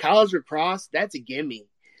 In college lacrosse, that's a gimme.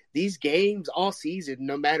 These games all season,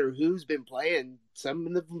 no matter who's been playing, some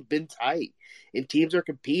of them have been tight. And teams are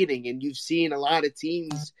competing, and you've seen a lot of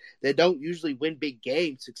teams that don't usually win big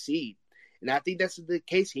games succeed. And I think that's the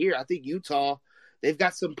case here. I think Utah, they've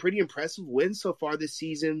got some pretty impressive wins so far this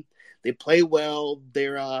season. They play well.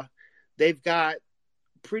 They've got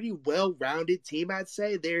pretty well-rounded team, I'd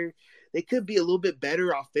say. They could be a little bit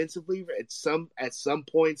better offensively at some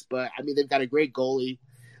points, but I mean they've got a great goalie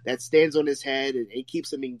that stands on his head and it keeps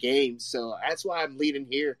them in games. So that's why I'm leading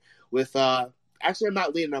here with actually I'm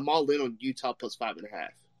not leading, I'm all in on Utah plus 5.5.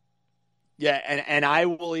 Yeah, and I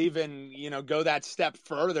will even, go that step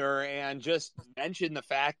further and just mention the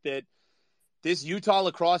fact that this Utah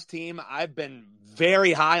lacrosse team, I've been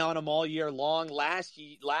very high on them all year long. Last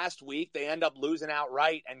week, they end up losing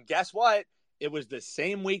outright. And guess what? It was the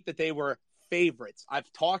same week that they were favorites.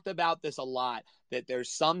 I've talked about this a lot, that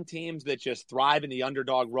there's some teams that just thrive in the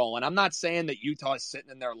underdog role. And I'm not saying that Utah is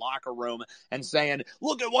sitting in their locker room and saying,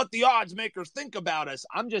 look at what the odds makers think about us.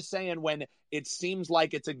 I'm just saying when it seems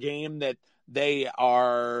like it's a game that they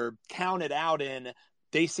are counted out in,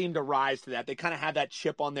 they seem to rise to that. They kind of have that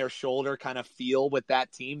chip on their shoulder kind of feel with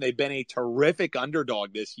that team. They've been a terrific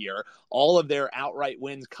underdog this year. All of their outright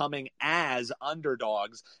wins coming as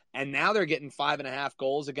underdogs. And now they're getting 5.5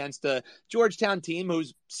 goals against a Georgetown team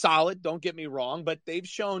who's solid, don't get me wrong, but they've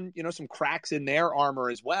shown, some cracks in their armor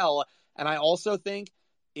as well. And I also think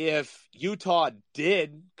if Utah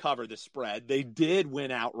did cover the spread, they did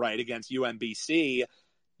win outright against UMBC,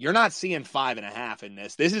 you're not seeing 5.5 in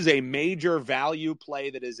this. This is a major value play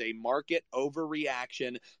that is a market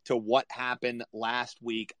overreaction to what happened last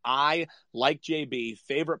week. I, like JB,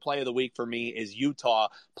 favorite play of the week for me is Utah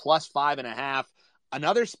plus 5.5.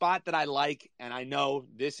 Another spot that I like, and I know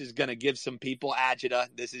this is going to give some people agita.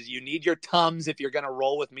 You need your Tums if you're going to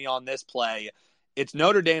roll with me on this play. It's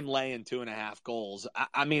Notre Dame laying 2.5 goals.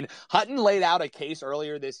 I mean, Hutton laid out a case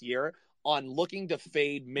earlier this year on looking to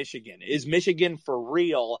fade Michigan. Is Michigan for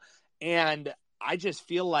real? And I just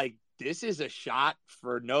feel like this is a shot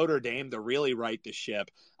for Notre Dame to really right the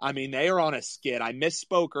ship. I mean, they are on a skid. I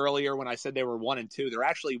misspoke earlier when I said they were 1-2. They're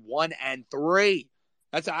actually 1-3.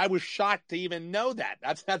 I was shocked to even know that.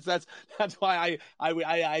 That's why I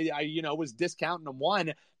was discounting them.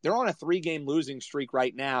 One, they're on a 3-game losing streak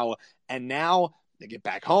right now, and now they get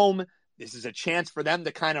back home. This is a chance for them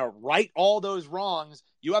to kind of right all those wrongs.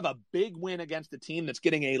 You have a big win against a team that's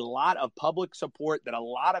getting a lot of public support that a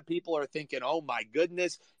lot of people are thinking, oh my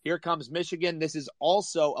goodness, here comes Michigan. This is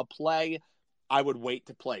also a play I would wait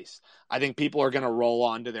to place. I think people are going to roll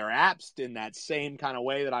onto their apps in that same kind of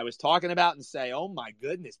way that I was talking about and say, oh my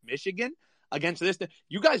goodness, Michigan against this.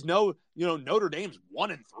 You guys know, Notre Dame's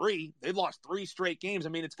 1-3. They've lost 3 straight games. I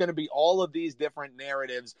mean, it's going to be all of these different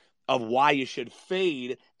narratives of why you should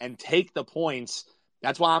fade and take the points.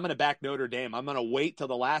 That's why I'm going to back Notre Dame. I'm going to wait till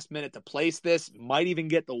the last minute to place this. Might even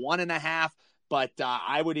get the 1.5, but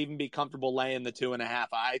I would even be comfortable laying the 2.5.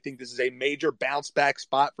 I think this is a major bounce back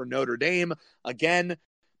spot for Notre Dame. Again,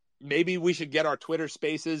 maybe we should get our Twitter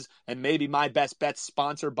Spaces and maybe my best bets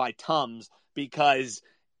sponsored by Tums, because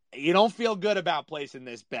you don't feel good about placing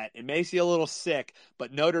this bet. It makes you a little sick,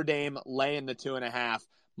 but Notre Dame laying the 2.5.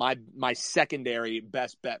 My secondary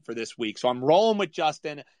best bet for this week. So I'm rolling with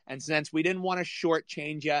Justin, and since we didn't want to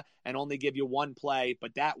shortchange you and only give you one play,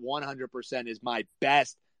 but that 100% is my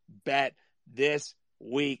best bet this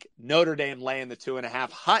week. Notre Dame laying the 2.5.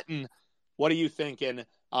 Hutton, what are you thinking?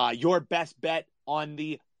 Your best bet on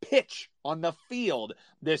the pitch, on the field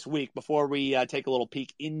this week before we take a little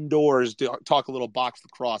peek indoors to talk a little box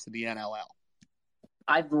lacrosse in the NLL.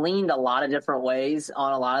 I've leaned a lot of different ways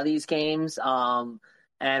on a lot of these games.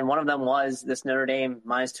 And one of them was this Notre Dame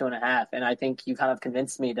minus 2.5. And I think you kind of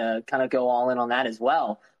convinced me to kind of go all in on that as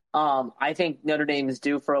well. I think Notre Dame is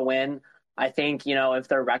due for a win. I think, if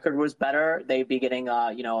their record was better, they'd be getting,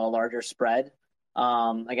 a larger spread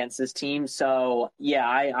against this team. So, yeah,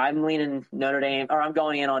 I'm leaning Notre Dame, or I'm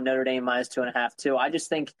going in on Notre Dame minus 2.5 too. I just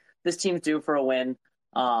think this team's due for a win.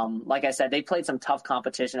 Like I said, they played some tough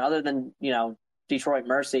competition other than, Detroit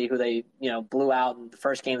Mercy, who they, blew out in the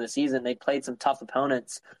first game of the season. They played some tough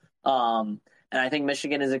opponents. And I think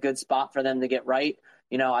Michigan is a good spot for them to get right.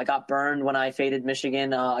 I got burned when I faded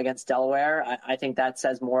Michigan against Delaware. I think that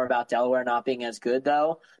says more about Delaware not being as good,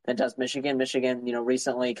 though, than does Michigan. Michigan,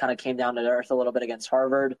 recently kind of came down to earth a little bit against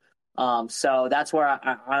Harvard. So that's where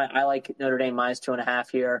I like Notre Dame minus 2.5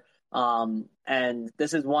 here. And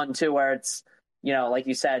this is one, too, where it's, like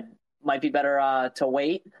you said, might be better to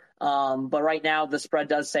wait. But right now the spread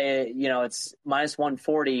does say, it's minus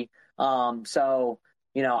 140. So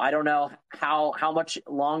I don't know how much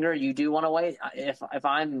longer you do want to wait. If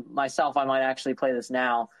I'm myself, I might actually play this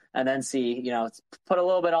now and then see, put a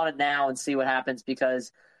little bit on it now and see what happens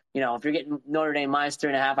because, if you're getting Notre Dame minus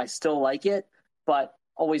 3.5, I still like it, but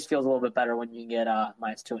always feels a little bit better when you get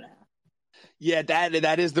minus 2.5. Yeah,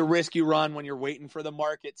 that is the risk you run when you're waiting for the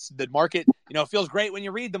markets. The market, feels great when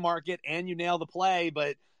you read the market and you nail the play,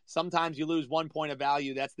 but sometimes you lose 1 point of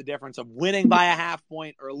value. That's the difference of winning by a half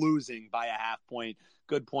point or losing by a half point.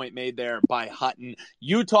 Good point made there by Hutton.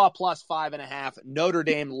 Utah plus 5.5. Notre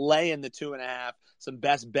Dame laying the 2.5. Some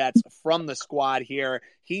best bets from the squad here.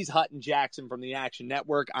 He's Hutton Jackson from the Action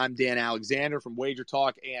Network. I'm Dan Alexander from Wager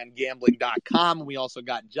Talk and Gambling.com. We also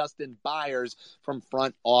got Justin Byers from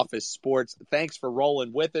Front Office Sports. Thanks for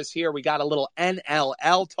rolling with us here. We got a little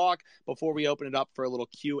NLL talk before we open it up for a little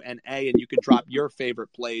Q&A, and you can drop your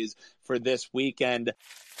favorite plays for this weekend.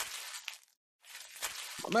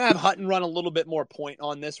 I'm going to have Hutton run a little bit more point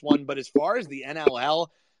on this one, but as far as the NLL,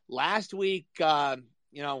 last week,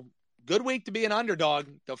 good week to be an underdog.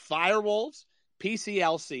 The Firewolves,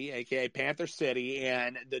 PCLC, a.k.a. Panther City,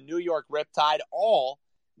 and the New York Riptide all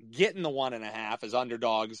getting the 1.5 as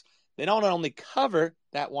underdogs. They don't only cover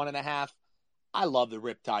that 1.5. I love the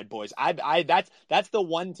Riptide boys. That's the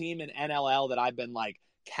one team in NLL that I've been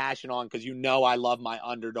cashing on because I love my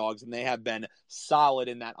underdogs, and they have been solid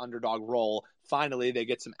in that underdog role. Finally, they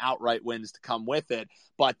get some outright wins to come with it.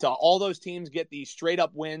 But all those teams get these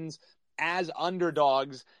straight-up wins as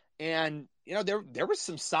underdogs. And, there was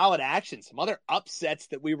some solid action, some other upsets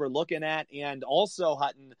that we were looking at, and also,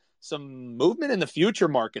 Hutton, some movement in the future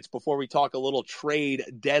markets before we talk a little trade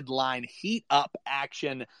deadline heat-up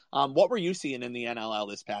action. What were you seeing in the NLL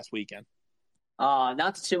this past weekend?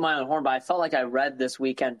 Not to toot my own horn, but I felt like I read this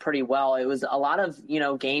weekend pretty well. It was a lot of,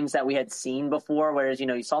 games that we had seen before, whereas,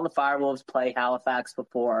 you saw the Firewolves play Halifax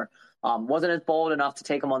before. Wasn't as bold enough to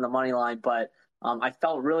take them on the money line, but I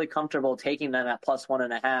felt really comfortable taking them at plus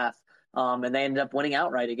 1.5. And they ended up winning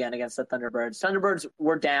outright again against the Thunderbirds. Thunderbirds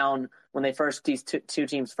were down when these two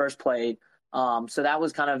teams first played. So that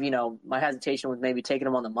was kind of, my hesitation with maybe taking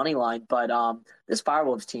them on the money line. But this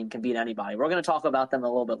Firewolves team can beat anybody. We're going to talk about them a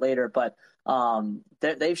little bit later, but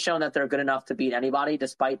they've shown that they're good enough to beat anybody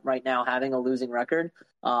despite right now having a losing record.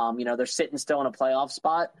 They're sitting still in a playoff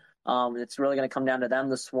spot. It's really going to come down to them,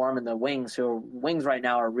 the Swarm and the Wings, Wings right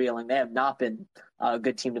now are reeling. They have not been a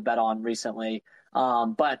good team to bet on recently.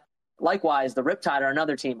 But likewise, the Riptide are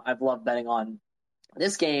another team I've loved betting on.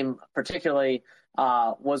 This game particularly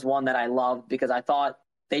was one that I loved because I thought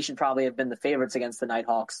they should probably have been the favorites against the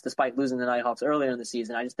Nighthawks, despite losing the Nighthawks earlier in the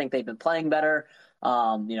season. I just think they've been playing better.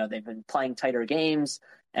 They've been playing tighter games.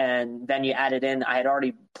 And then you added in, I had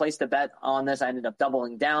already placed a bet on this. I ended up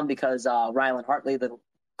doubling down because Rylan Hartley, the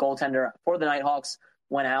goaltender for the Nighthawks,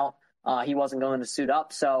 went out. He wasn't going to suit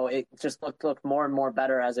up. So it just looked more and more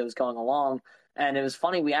better as it was going along. And it was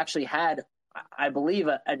funny. We actually had, I believe,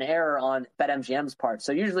 an error on BetMGM's part.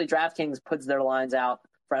 So usually DraftKings puts their lines out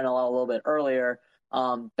for NLL a little bit earlier.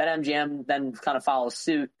 BetMGM then kind of follows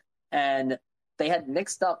suit, and they had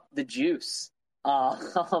mixed up the juice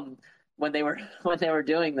when they were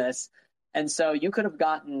doing this. And so you could have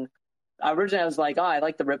gotten. Originally, I was like, I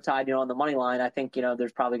like the Riptide, on the money line. I think,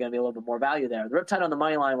 there's probably going to be a little bit more value there. The Riptide on the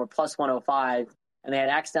money line were plus 105, and they had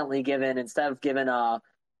accidentally instead of giving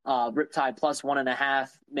Riptide plus 1.5,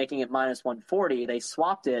 making it minus 140, they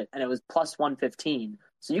swapped it, and it was plus 115.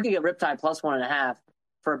 So you could get Riptide plus 1.5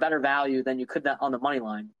 for a better value than you could on the money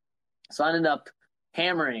line. So I ended up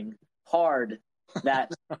hammering hard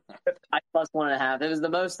that Riptide plus 1.5. It was the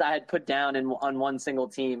most I had put down on one single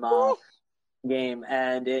team game,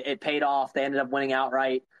 and it paid off. They ended up winning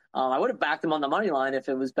outright. I would have backed them on the money line if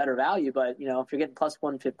it was better value, but if you're getting plus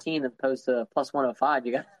 115 as opposed to plus 105,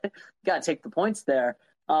 you got to take the points there.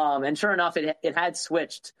 And sure enough, it had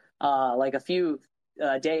switched. Like a few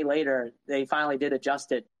day later, they finally did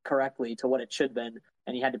adjust it correctly to what it should have been,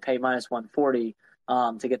 and you had to pay minus 140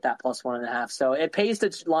 to get that plus 1.5. So it pays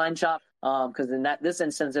to line shop because in this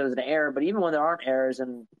instance it was an error. But even when there aren't errors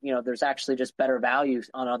and there's actually just better value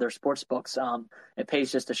on other sports books, it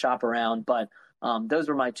pays just to shop around. But those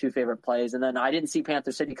were my two favorite plays. And then I didn't see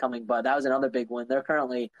Panther City coming, but that was another big win. They're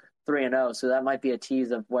currently 3-0, so that might be a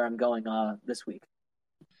tease of where I'm going this week.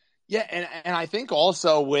 Yeah, and I think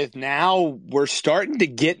also with now we're starting to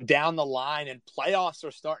get down the line and playoffs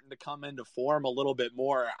are starting to come into form a little bit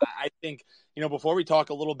more. I think, before we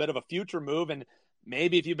talk a little bit of a future move, and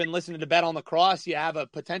maybe if you've been listening to Bet on the Cross, you have a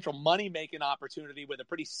potential money-making opportunity with a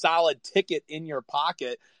pretty solid ticket in your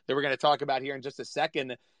pocket that we're going to talk about here in just a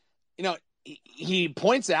second. He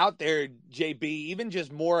points out there, JB, even just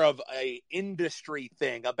more of a industry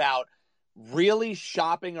thing about really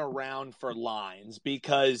shopping around for lines,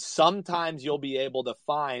 because sometimes you'll be able to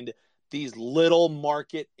find these little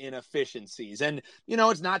market inefficiencies. And,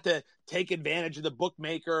 it's not to take advantage of the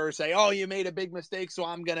bookmaker or say, oh, you made a big mistake, so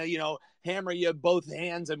I'm going to, hammer you both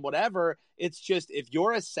hands and whatever. It's just, if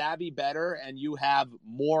you're a savvy bettor and you have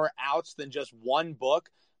more outs than just one book,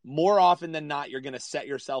 more often than not, you're going to set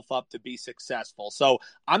yourself up to be successful. So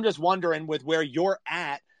I'm just wondering, with where you're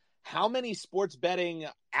at, how many sports betting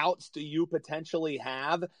outs do you potentially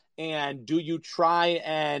have? And do you try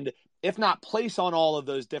and, if not place on all of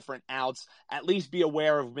those different outs, at least be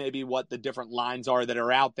aware of maybe what the different lines are that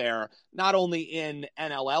are out there, not only in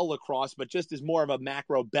NLL lacrosse, but just as more of a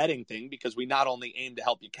macro betting thing, because we not only aim to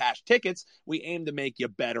help you cash tickets, we aim to make you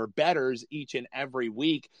better bettors each and every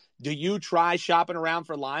week. Do you try shopping around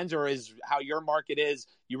for lines, or is how your market is,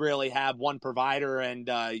 you really have one provider and,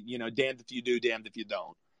 damned if you do, damned if you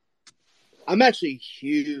don't? I'm actually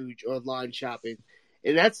huge on line shopping,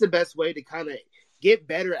 and that's the best way to kind of get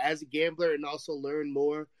better as a gambler and also learn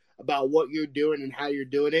more about what you're doing and how you're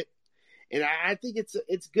doing it. And I think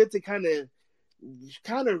it's good to kind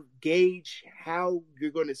of gauge how you're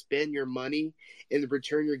going to spend your money and the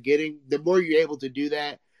return you're getting. The more you're able to do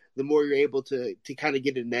that, the more you're able to kind of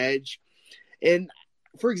get an edge. And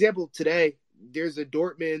for example, today there's a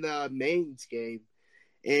Dortmund Mainz game,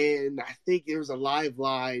 and I think there was a live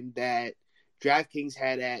line that DraftKings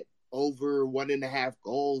had at over 1.5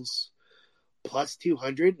 goals plus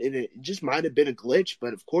 200, and it just might have been a glitch,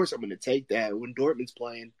 but of course I'm going to take that when Dortmund's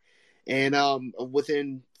playing. And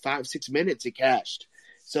within 5-6 minutes it cashed.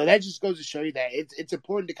 So that just goes to show you that it's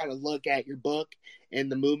important to kind of look at your book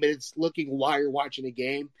and the movement. It's looking while you're watching a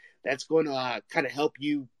game. That's going to kind of help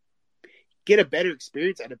you get a better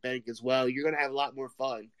experience out of betting as well. You're going to have a lot more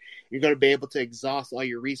fun. You're going to be able to exhaust all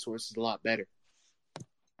your resources a lot better.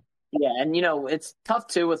 Yeah, and it's tough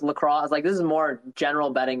too with lacrosse. Like, this is more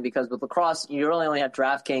general betting, because with lacrosse you really only have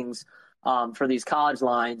DraftKings for these college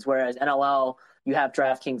lines, whereas NLL you have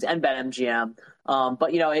DraftKings and BetMGM.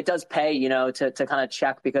 But it does pay to kind of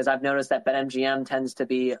check, because I've noticed that BetMGM tends to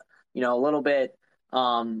be a little bit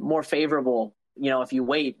more favorable. If you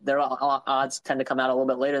wait, their odds tend to come out a little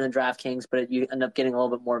bit later than DraftKings, but you end up getting a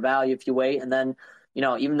little bit more value if you wait. And then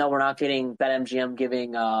even though we're not getting BetMGM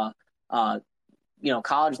giving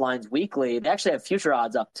college lines weekly, they actually have future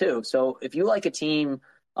odds up too. So if you like a team,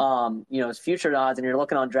 it's future odds, and you're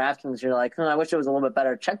looking on DraftKings, you're like, I wish it was a little bit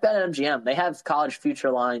better. Check BetMGM. They have college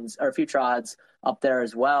future lines or future odds up there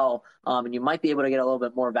as well. And you might be able to get a little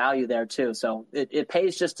bit more value there too. So it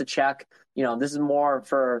pays just to check. This is more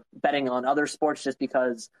for betting on other sports, just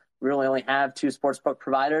because we really only have 2 sportsbook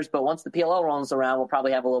providers. But once the PLL rolls around, we'll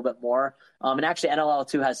probably have a little bit more. And actually NLL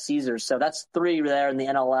too has Caesars. So that's 3 there in the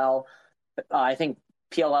NLL. I think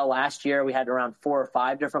PLL last year we had around 4 or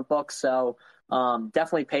 5 different books. So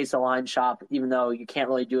definitely pays to line shop, even though you can't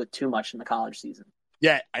really do it too much in the college season.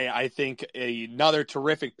 Yeah, I think another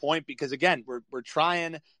terrific point, because again, we're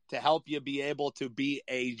trying to help you be able to be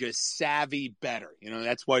a just savvy bettor.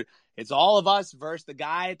 That's what it's all of us versus the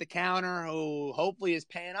guy at the counter who hopefully is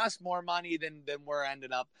paying us more money than we're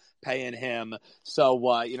ending up paying him.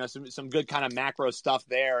 So some good kind of macro stuff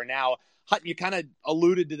there. Now, Hutton, you kind of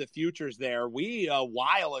alluded to the futures there. We, a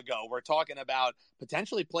while ago, were talking about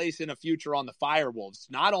potentially placing a future on the Firewolves,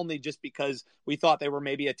 not only just because we thought they were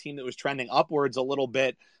maybe a team that was trending upwards a little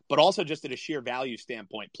bit, but also just at a sheer value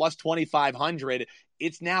standpoint. Plus 2,500,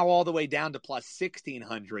 it's now all the way down to plus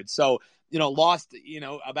 1,600. So, lost,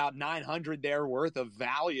 about 900 there worth of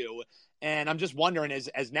value. And I'm just wondering,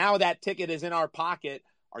 as now that ticket is in our pocket,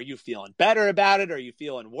 are you feeling better about it? Are you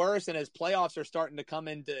feeling worse? And as playoffs are starting to come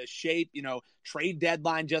into shape, trade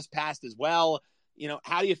deadline just passed as well.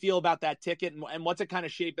 How do you feel about that ticket, and what's it kind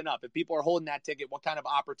of shaping up? If people are holding that ticket, what kind of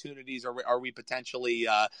opportunities are we potentially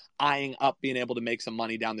eyeing up, being able to make some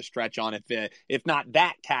money down the stretch on, if not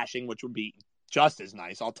that cashing, which would be just as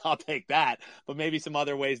nice. I'll take that, but maybe some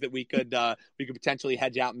other ways that we could potentially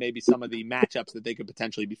hedge out maybe some of the matchups that they could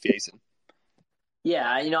potentially be facing. Yeah,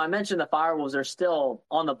 I mentioned the Firewolves are still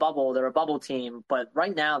on the bubble. They're a bubble team, but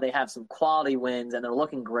right now they have some quality wins and they're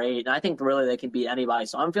looking great. And I think really they can beat anybody.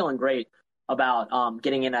 So I'm feeling great about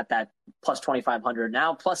getting in at that plus 2,500.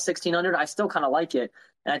 Now plus 1,600, I still kind of like it.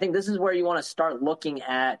 And I think this is where you want to start looking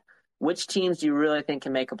at which teams do you really think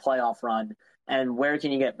can make a playoff run, and where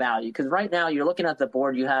can you get value? Because right now you're looking at the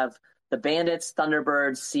board, you have the Bandits,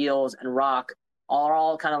 Thunderbirds, Seals, and Rock are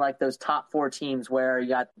all kind of like those top 4 teams where you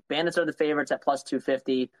got Bandits are the favorites at plus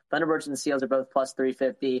 250, Thunderbirds and Seals are both plus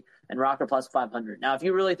 350, and Rock are plus 500. Now, if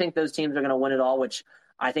you really think those teams are going to win it all, which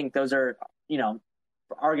I think those are,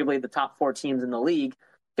 arguably the top 4 teams in the league,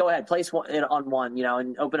 go ahead, place it on one,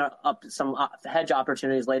 and open up some hedge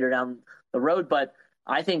opportunities later down the road. But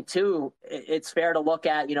I think, too, it's fair to look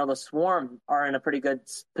at, the Swarm are in a pretty good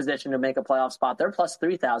position to make a playoff spot. They're plus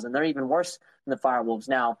 3,000. They're even worse than the Firewolves.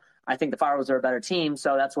 Now, I think the Firewolves are a better team,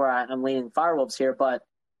 so that's where I'm leaning Firewolves here. But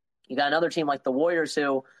you got another team like the Warriors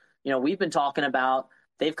who, we've been talking about.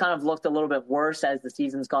 They've kind of looked a little bit worse as the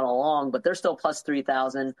season's gone along, but they're still plus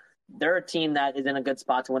 3,000. They're a team that is in a good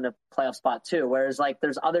spot to win the playoff spot too. Whereas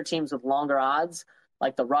there's other teams with longer odds,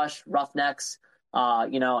 like the Rush, Roughnecks,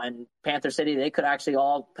 and Panther City. They could actually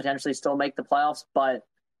all potentially still make the playoffs, but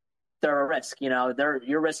they're a risk.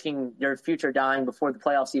 You're risking your future dying before the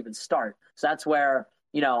playoffs even start. So that's where,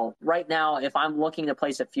 right now, if I'm looking to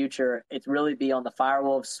place a future, it's really be on the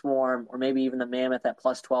Firewolves, Swarm, or maybe even the Mammoth at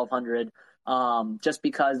plus 1,200, just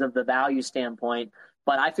because of the value standpoint.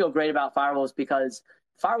 But I feel great about Firewolves because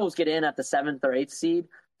Firewolves get in at the 7th or 8th seed.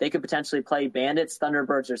 They could potentially play Bandits,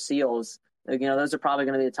 Thunderbirds, or Seals. Those are probably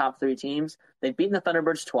going to be the top 3 teams. They've beaten the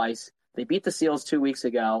Thunderbirds twice. They beat the Seals 2 weeks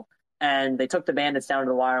ago, and they took the Bandits down to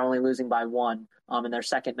the wire, only losing by 1 in their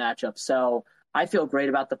second matchup. So I feel great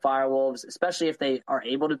about the Firewolves, especially if they are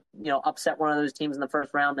able to, upset one of those teams in the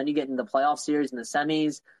first round. Then you get into the playoff series in the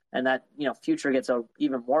semis, and that, future gets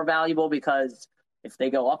even more valuable because if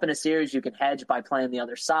they go up in a series, you can hedge by playing the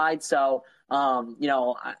other side. So,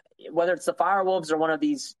 whether it's the Firewolves or one of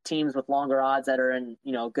these teams with longer odds that are in,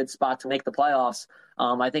 a good spot to make the playoffs,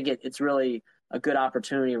 I think it's really a good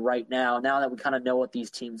opportunity right now that we kind of know what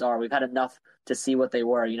these teams are. We've had enough to see what they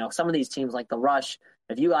were. Some of these teams like the Rush,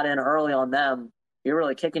 if you got in early on them, you're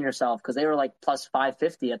really kicking yourself because they were like plus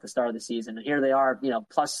 550 at the start of the season. And here they are,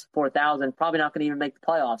 plus 4,000, probably not going to even make the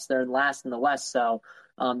playoffs. They're last in the West. So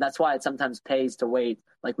that's why it sometimes pays to wait.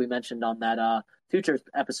 Like we mentioned on that futures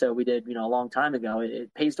episode we did, a long time ago,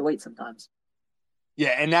 it pays to wait sometimes.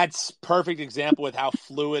 Yeah, and that's perfect example with how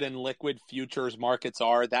fluid and liquid futures markets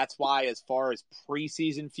are. That's why as far as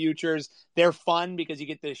preseason futures, they're fun because you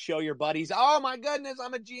get to show your buddies, oh my goodness,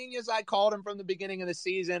 I'm a genius. I called him from the beginning of the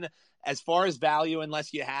season. As far as value,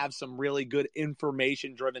 unless you have some really good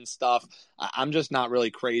information-driven stuff, I'm just not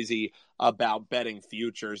really crazy about betting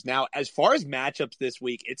futures. Now, as far as matchups this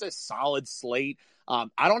week, it's a solid slate.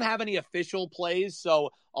 I don't have any official plays,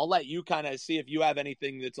 so I'll let you kind of see if you have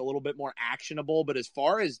anything that's a little bit more actionable. But as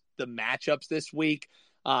far as the matchups this week,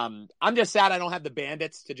 I'm just sad I don't have the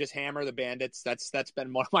Bandits to just hammer the Bandits. That's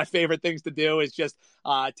been one of my favorite things to do is just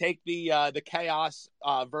take the Chaos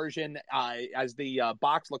version as the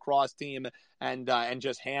box lacrosse team and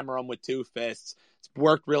just hammer them with 2 fists. It's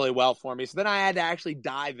worked really well for me. So then I had to actually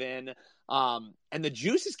dive in, and the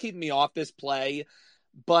juice is keeping me off this play,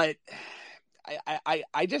 but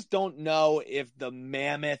I just don't know if the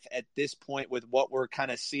Mammoth at this point with what we're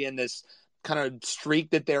kind of seeing this kind of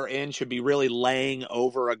streak that they're in should be really laying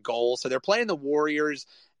over a goal. So they're playing the Warriors,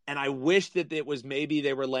 and I wish that it was maybe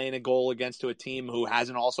they were laying a goal against a team who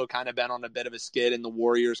hasn't also kind of been on a bit of a skid in the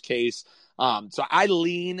Warriors case. So I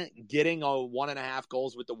lean getting 1.5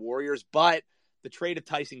 goals with the Warriors, but the trade of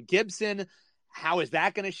Tyson Gibson, how is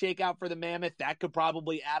that going to shake out for the Mammoth? That could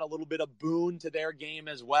probably add a little bit of boon to their game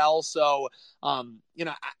as well. So,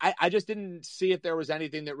 I just didn't see if there was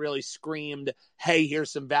anything that really screamed, hey, here's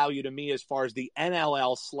some value to me as far as the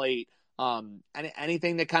NLL slate.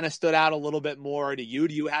 Anything that kind of stood out a little bit more to you?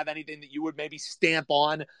 Do you have anything that you would maybe stamp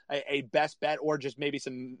on a best bet or just maybe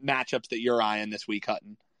some matchups that you're eyeing this week,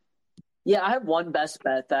 Hutton? Yeah, I have one best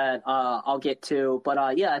bet that I'll get to, but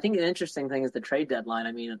I think the interesting thing is the trade deadline.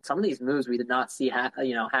 I mean, some of these moves we did not see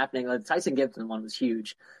happening. The Tyson Gibson one was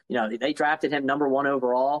huge. They drafted him number 1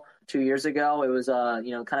 overall 2 years ago. It was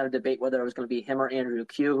kind of a debate whether it was going to be him or Andrew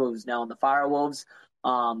Q, who's now in the Firewolves.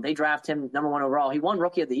 They draft him number 1 overall. He won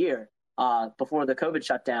Rookie of the Year before the COVID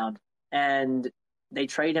shutdown, and they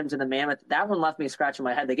trade him to the Mammoth. That one left me scratching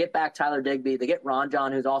my head. They get back Tyler Digby. They get Ron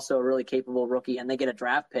John, who's also a really capable rookie, and they get a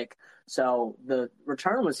draft pick. So the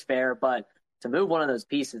return was fair, but to move one of those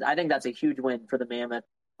pieces, I think that's a huge win for the Mammoth.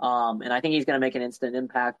 And I think he's going to make an instant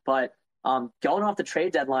impact. But going off the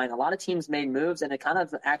trade deadline, a lot of teams made moves, and it kind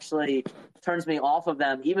of actually turns me off of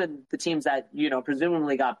them, even the teams that,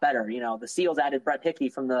 presumably got better. The Seals added Brett Hickey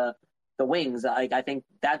from the Wings. I think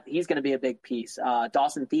that he's going to be a big piece.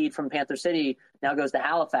 Dawson Theed from Panther City now goes to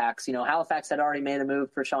Halifax. Halifax had already made a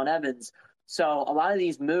move for Sean Evans. So a lot of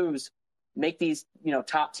these moves make these,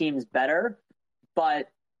 top teams better, but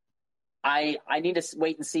I need to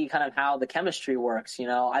wait and see kind of how the chemistry works.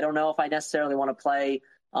 I don't know if I necessarily want to play,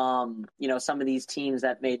 some of these teams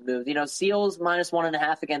that made moves. Seals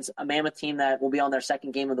 -1.5 against a Mammoth team that will be on their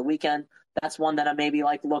second game of the weekend. That's one that I'm maybe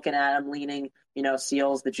looking at. I'm leaning,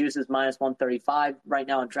 Seals. The juice is -135 right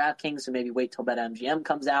now on DraftKings, so maybe wait till BetMGM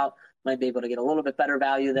comes out. Might be able to get a little bit better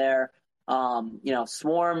value there.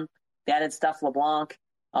 Swarm, they added Steph LeBlanc,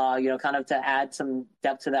 kind of to add some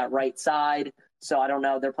depth to that right side. So I don't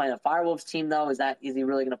know. They're playing a Firewolves team, though. Is he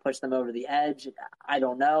really going to push them over the edge? I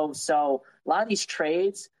don't know. So a lot of these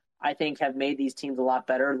trades, I think, have made these teams a lot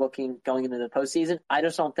better going into the postseason. I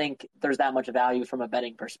just don't think there's that much value from a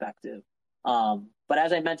betting perspective. But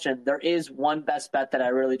as I mentioned, there is one best bet that I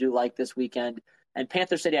really do like this weekend. And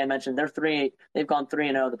Panther City, I mentioned, they've gone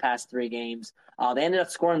 3-0 the past 3 games. They ended up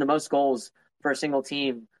scoring the most goals for a single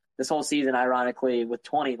team this whole season, ironically, with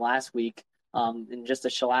 20 last week. In just a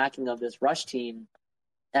shellacking of this Rush team.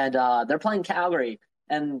 And they're playing Calgary.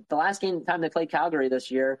 And the last time they played Calgary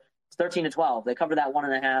this year, it's 13-12. They covered that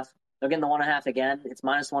 1.5. They're getting the 1.5 again. It's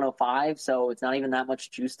 -105, so it's not even that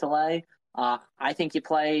much juice to lay. I think you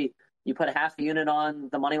put a half a unit on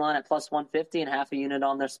the money line at +150 and half a unit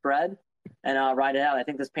on their spread and ride it out. I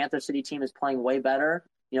think this Panther City team is playing way better.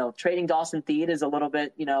 Trading Dawson Theed is a little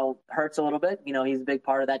bit, hurts a little bit. He's a big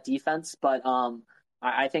part of that defense, but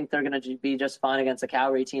I think they're going to be just fine against a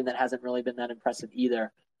Calgary team that hasn't really been that impressive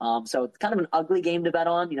either. So it's kind of an ugly game to bet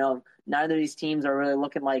on. Neither of these teams are really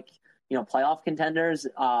looking like, playoff contenders.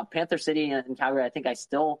 Panther City and Calgary, I think I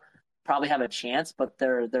still probably have a chance, but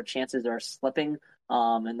their chances are slipping,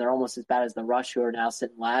 and they're almost as bad as the Rush, who are now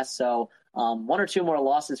sitting last. So 1 or 2 more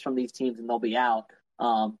losses from these teams and they'll be out.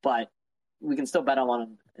 But we can still bet on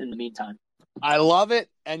them in the meantime. I love it,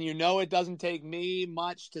 and it doesn't take me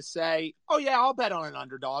much to say, oh, yeah, I'll bet on an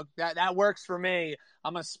underdog. That works for me.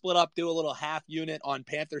 I'm going to split up, do a little half unit on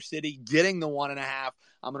Panther City, getting the 1.5.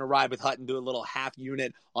 I'm going to ride with Hutton, do a little half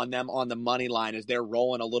unit on them on the money line as they're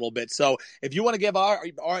rolling a little bit. So if you want to give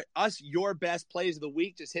us your best plays of the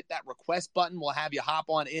week, just hit that request button. We'll have you hop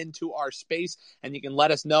on into our space, and you can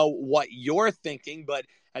let us know what you're thinking. But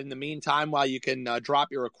in the meantime, while you can drop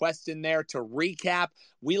your requests in there, to recap,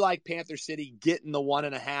 we like Panther City getting the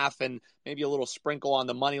 1.5 and maybe a little sprinkle on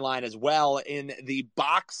the money line as well. In the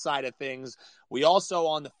box side of things, we also,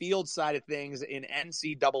 on the field side of things, in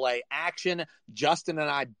NCAA action, Justin and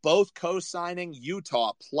I both co-signing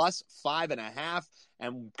Utah +5.5,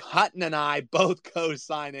 and Hutton and I both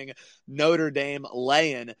co-signing Notre Dame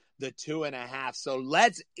laying the 2.5. So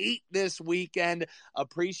let's eat this weekend.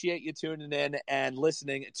 Appreciate you tuning in and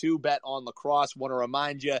listening to Bet on Lacrosse. Want to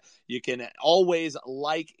remind you, you can always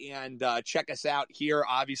like and check us out here.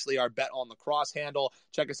 Obviously, our Bet on Lacrosse handle.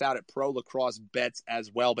 Check us out at Pro Lacrosse Bets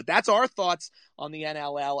as well. But that's our thoughts on the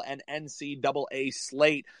NLL and NCAA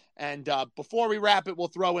slate. And before we wrap it, we'll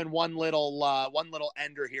throw in one little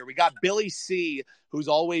ender here. We got Billy C, who's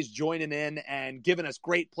always joining in and giving us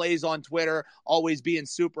great plays on Twitter, always being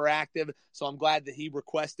super active. So I'm glad that he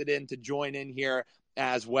requested in to join in here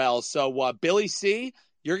as well. So Billy C,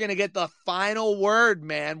 you're going to get the final word,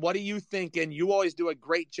 man. What are you thinking? You always do a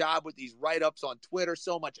great job with these write-ups on Twitter.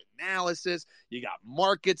 So much analysis. You got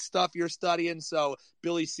market stuff you're studying. So,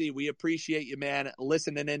 Billy C, we appreciate you, man,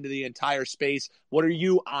 listening into the entire space. What are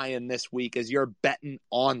you eyeing this week as you're betting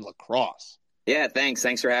on lacrosse? Yeah, thanks.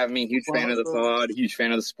 Thanks for having me. Huge fan of the pod. Huge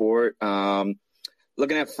fan of the sport.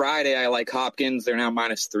 Looking at Friday, I like Hopkins. They're now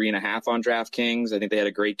 -3.5 on DraftKings. I think they had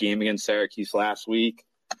a great game against Syracuse last week.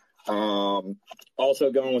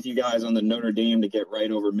 Also going with you guys on the Notre Dame to get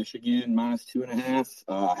right over Michigan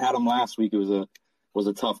 -2.5. Had them last week. It was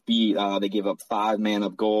a tough beat. They gave up 5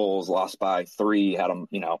 man-up goals, lost by 3, had them,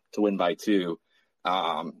 to win by 2.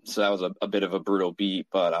 So that was a bit of a brutal beat,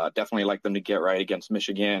 but definitely like them to get right against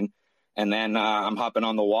Michigan. And then I'm hopping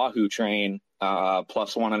on the Wahoo train,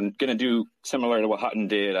 +1. I'm going to do similar to what Hutton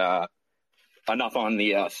did, enough on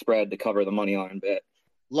the spread to cover the money line bet.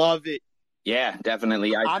 Love it. Yeah,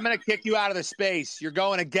 definitely. I'm going to kick you out of the space. You're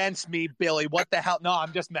going against me, Billy. What the hell? No,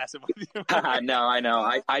 I'm just messing with you. No, I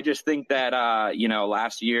know. I just think that,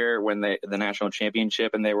 last year when the national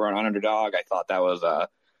championship and they were an underdog, I thought that was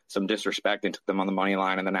some disrespect and took them on the money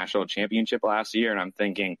line in the national championship last year. And I'm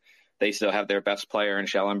thinking they still have their best player in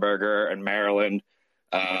Schellenberger, and Maryland,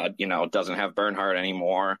 doesn't have Bernhardt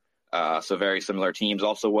anymore. So very similar teams.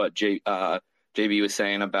 Also what JB was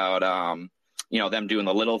saying about, them doing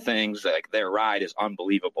the little things, like their ride is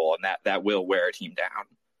unbelievable, and that will wear a team down.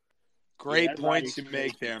 Great points you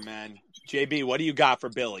make there, man. JB, what do you got for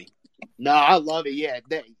Billy? No, I love it. Yeah,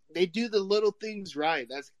 they do the little things right.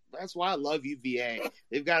 that's why I love UVA.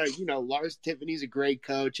 They've got Lars Tiffany's a great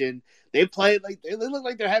coach, and they play they look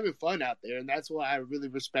like they're having fun out there, and that's why I really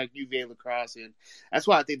respect UVA lacrosse, and that's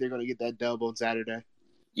why I think they're going to get that dub on Saturday.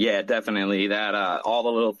 Yeah, definitely. That all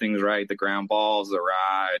the little things right, the ground balls, the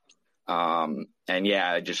ride, and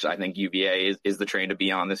yeah, I think UVA is the train to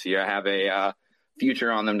be on this year. I have a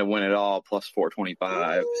future on them to win it all, plus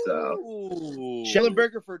 425. So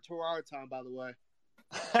Schellenberger for Tewaaraton, by the way.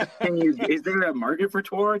 Is there a market for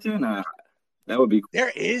Tewaaraton? That would be cool.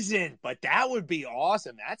 There isn't, but that would be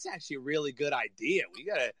awesome. That's actually a really good idea. We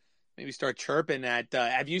gotta maybe start chirping at.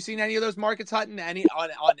 Have you seen any of those markets, Hutton? Any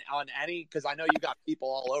on any? Because I know you got people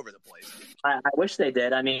all over the place. I wish they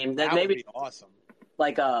did. I mean, that maybe would be awesome.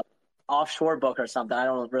 Like a offshore book or something. I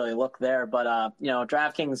don't really look there, but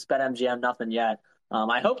DraftKings, BetMGM, nothing yet.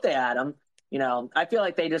 I hope they add them. I feel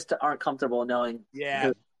like they just aren't comfortable knowing.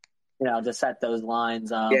 Yeah. To set those lines.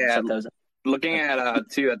 Set those. Looking at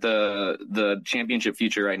too at the championship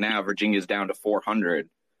future right now, Virginia's down to 400.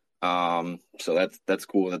 So that's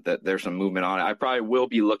cool that there's some movement on it. I probably will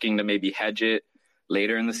be looking to maybe hedge it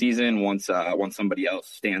later in the season once somebody else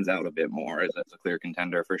stands out a bit more as a clear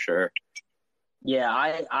contender for sure. Yeah,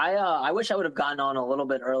 I wish I would have gotten on a little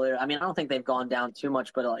bit earlier. I mean, I don't think they've gone down too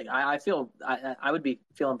much, but I feel I would be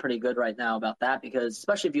feeling pretty good right now about that, because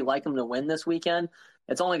especially if you like them to win this weekend,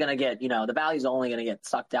 it's only going to get, the value's only going to get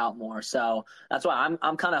sucked out more. So that's why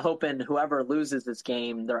I'm kind of hoping whoever loses this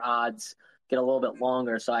game, their odds get a little bit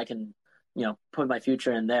longer so I can, put my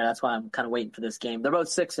future in there. That's why I'm kind of waiting for this game. They're both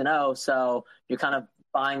 6-0, so you're kind of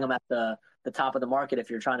buying them at the top of the market if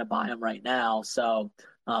you're trying to buy them right now. So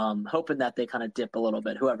hoping that they kind of dip a little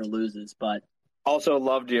bit, whoever loses. But also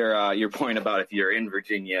loved your point about if you're in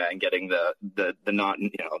Virginia and getting the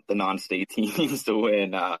non-state teams to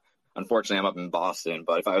win. Unfortunately, I'm up in Boston,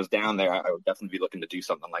 but if I was down there, I would definitely be looking to do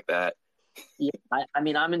something like that. Yeah, I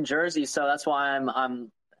mean, I'm in Jersey, so that's why I'm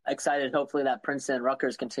excited. Hopefully, that Princeton and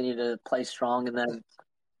Rutgers continue to play strong, and then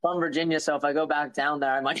from Virginia. So if I go back down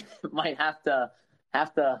there, I might have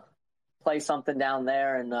to play something down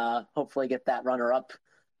there and hopefully get that runner-up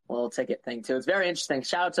little ticket thing too. It's very interesting.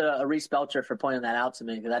 Shout out to Reese Belcher for pointing that out to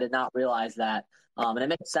me, because I did not realize that. And it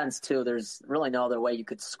makes sense too. There's really no other way you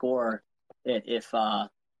could score it if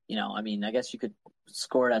I mean, I guess you could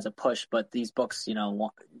score it as a push, but these books, they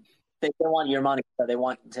want your money, so they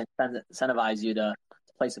want to incentivize you to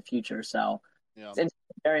place a future. So It's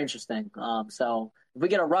very interesting. So if we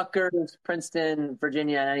get a Rutgers, Princeton,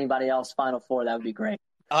 Virginia, and anybody else Final Four, that would be great.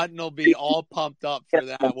 Hutton will be all pumped up for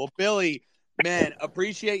that. Well, Billy, man,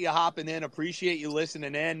 appreciate you hopping in. Appreciate you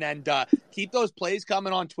listening in. And keep those plays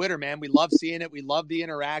coming on Twitter, man. We love seeing it. We love the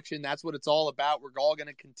interaction. That's what it's all about. We're all going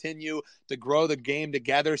to continue to grow the game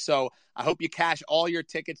together. So I hope you cash all your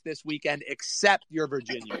tickets this weekend, except your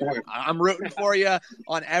Virginia. I'm rooting for you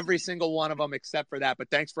on every single one of them except for that. But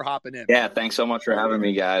thanks for hopping in. Yeah, thanks so much for having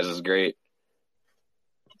me, guys. It was great.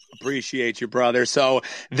 Appreciate you, brother. So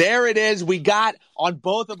there it is. We got on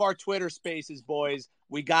both of our Twitter spaces, boys,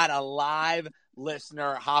 we got a live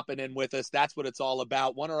listener hopping in with us. That's what it's all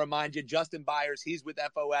about. Want to remind you, Justin Byers, he's with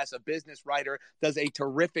FOS, a business writer, does a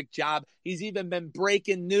terrific job. He's even been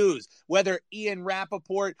breaking news. Whether Ian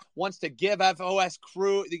Rappaport wants to give FOS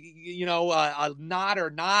crew, a nod or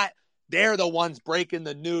not, they're the ones breaking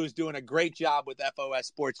the news, doing a great job with FOS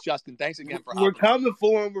Sports. Justin, thanks again for hopping. We're coming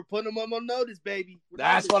for them. We're putting them on notice, baby.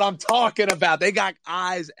 That's what I'm talking about. They got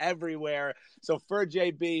eyes everywhere. So for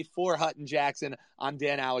JB, for Hutton Jackson, I'm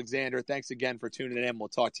Dan Alexander. Thanks again for tuning in. We'll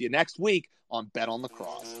talk to you next week on Bet on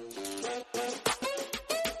Lacrosse.